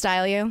 Girl, I'll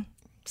style you.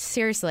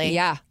 Seriously.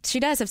 Yeah. She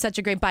does have such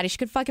a great body. She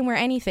could fucking wear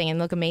anything and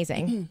look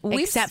amazing.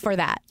 Except for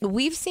that.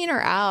 We've seen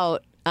her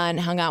out and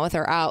hung out with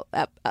her out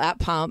at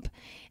Pump.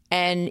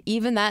 And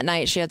even that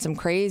night, she had some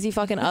crazy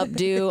fucking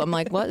updo. I'm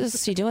like, what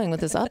is she doing with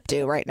this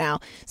updo right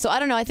now? So I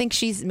don't know. I think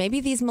maybe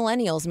these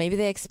millennials, maybe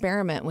they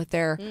experiment with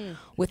their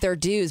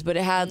do's, but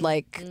it had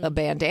like a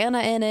bandana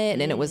in it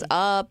and it was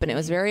up and it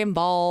was very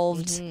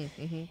involved.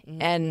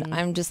 And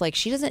I'm just like,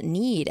 she doesn't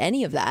need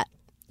any of that.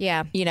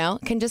 Yeah. You know,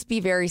 it can just be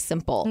very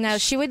simple. No,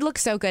 she would look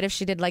so good if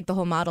she did like the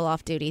whole model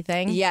off duty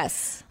thing.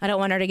 Yes. I don't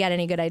want her to get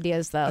any good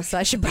ideas though, so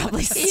I should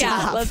probably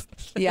stop.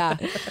 Yeah.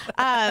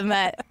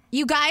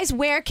 You guys,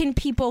 where can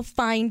people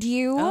find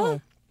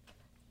you?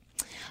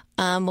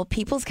 Well,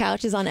 People's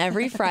Couch is on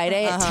every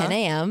Friday at 10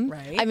 a.m.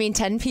 Right. I mean,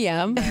 10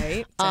 p.m.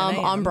 Right. 10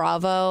 on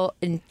Bravo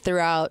and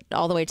throughout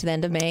all the way to the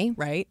end of May.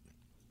 Right.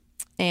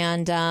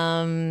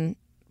 And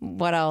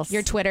what else?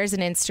 Your Twitters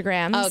and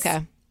Instagrams.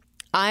 Okay.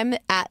 I'm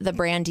at the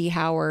Brandy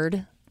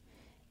Howard.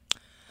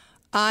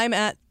 I'm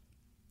at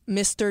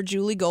Mr.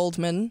 Julie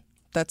Goldman.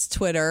 That's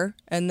Twitter.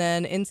 And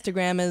then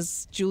Instagram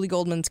is Julie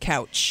Goldman's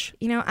Couch.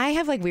 You know, I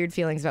have like weird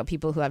feelings about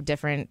people who have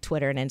different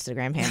Twitter and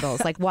Instagram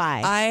handles. Like,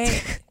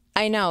 why?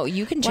 I know.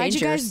 You can change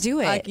Why'd you guys do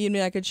it? You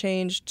mean I could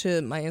change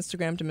to my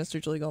Instagram to Mr.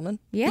 Julie Goldman?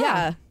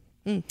 Yeah.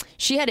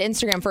 She had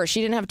Instagram first.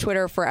 She didn't have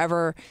Twitter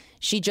forever.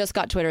 She just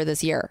got Twitter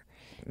this year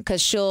because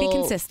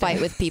she'll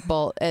fight with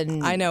people.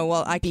 And I know.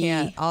 Well, I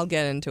can't. I'll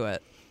get into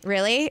it.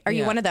 Really? Are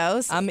you one of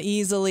those? I'm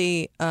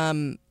easily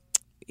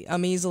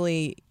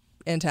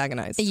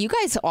antagonized. You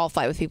guys all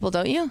fight with people,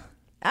 don't you?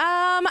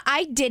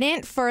 I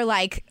didn't for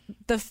like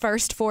the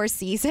first 4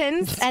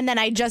 seasons, and then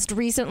I just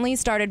recently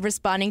started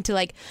responding to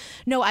like,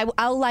 no,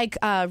 I'll like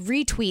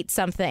retweet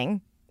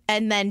something,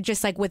 and then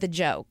just like with a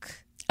joke.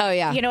 Oh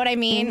yeah, you know what I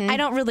mean? I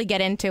don't really get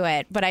into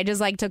it, but I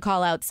just like to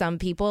call out some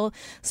people,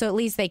 so at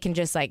least they can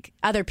just like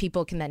other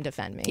people can then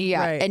defend me. Yeah.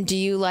 Right. And do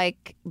you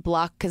like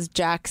block? Because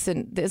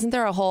Jackson, isn't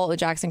there a whole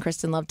Jackson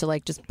Kristen love to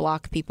like just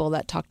block people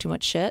that talk too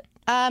much shit?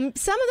 Some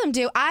of them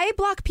do. I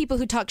block people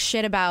who talk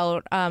shit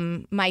about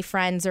my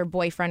friends or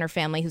boyfriend or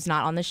family who's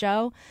not on the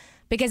show,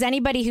 because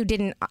anybody who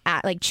didn't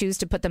like choose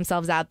to put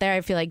themselves out there,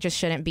 I feel like just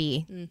shouldn't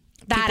be.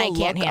 That People I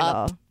can't look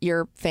handle. up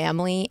your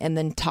family and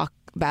then talk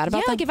bad about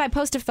them. Like if I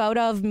post a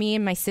photo of me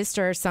and my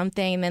sister or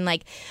something, and then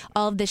like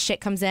all of this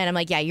shit comes in, I'm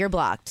like, yeah, you're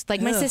blocked.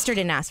 Like my sister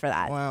didn't ask for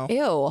that. Wow.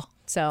 Ew.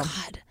 So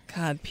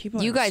God,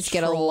 people. You are guys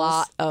get a trolls.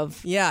 lot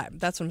of. Yeah,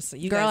 that's what I'm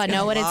saying. You girl, I guys get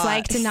know a what it's lot.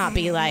 like to not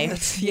be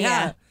liked.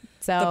 Yeah.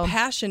 So The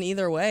passion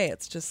either way,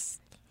 it's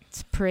just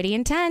it's pretty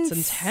intense.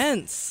 it's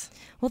intense.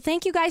 Well,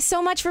 thank you guys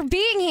so much for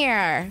being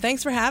here.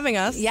 Thanks for having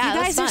us. Yeah, You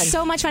guys are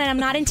so much fun, and I'm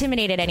not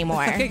intimidated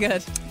anymore. Okay,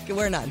 good.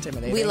 We're not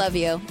intimidated. We love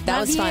you. That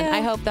Love was fun. you.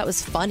 I hope that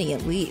was funny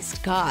at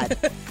least. God.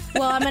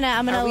 Well, I'm gonna.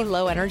 Are we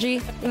low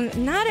energy?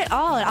 Not at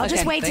all. I'll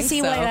just Okay, wait to think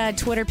see so. what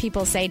Twitter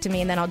people say to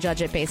me, and then I'll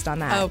judge it based on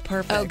that. Oh,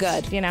 perfect. Oh,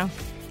 good. You know.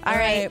 All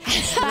right.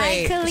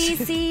 Bye, Great.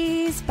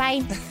 Khaleesi's.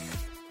 Bye.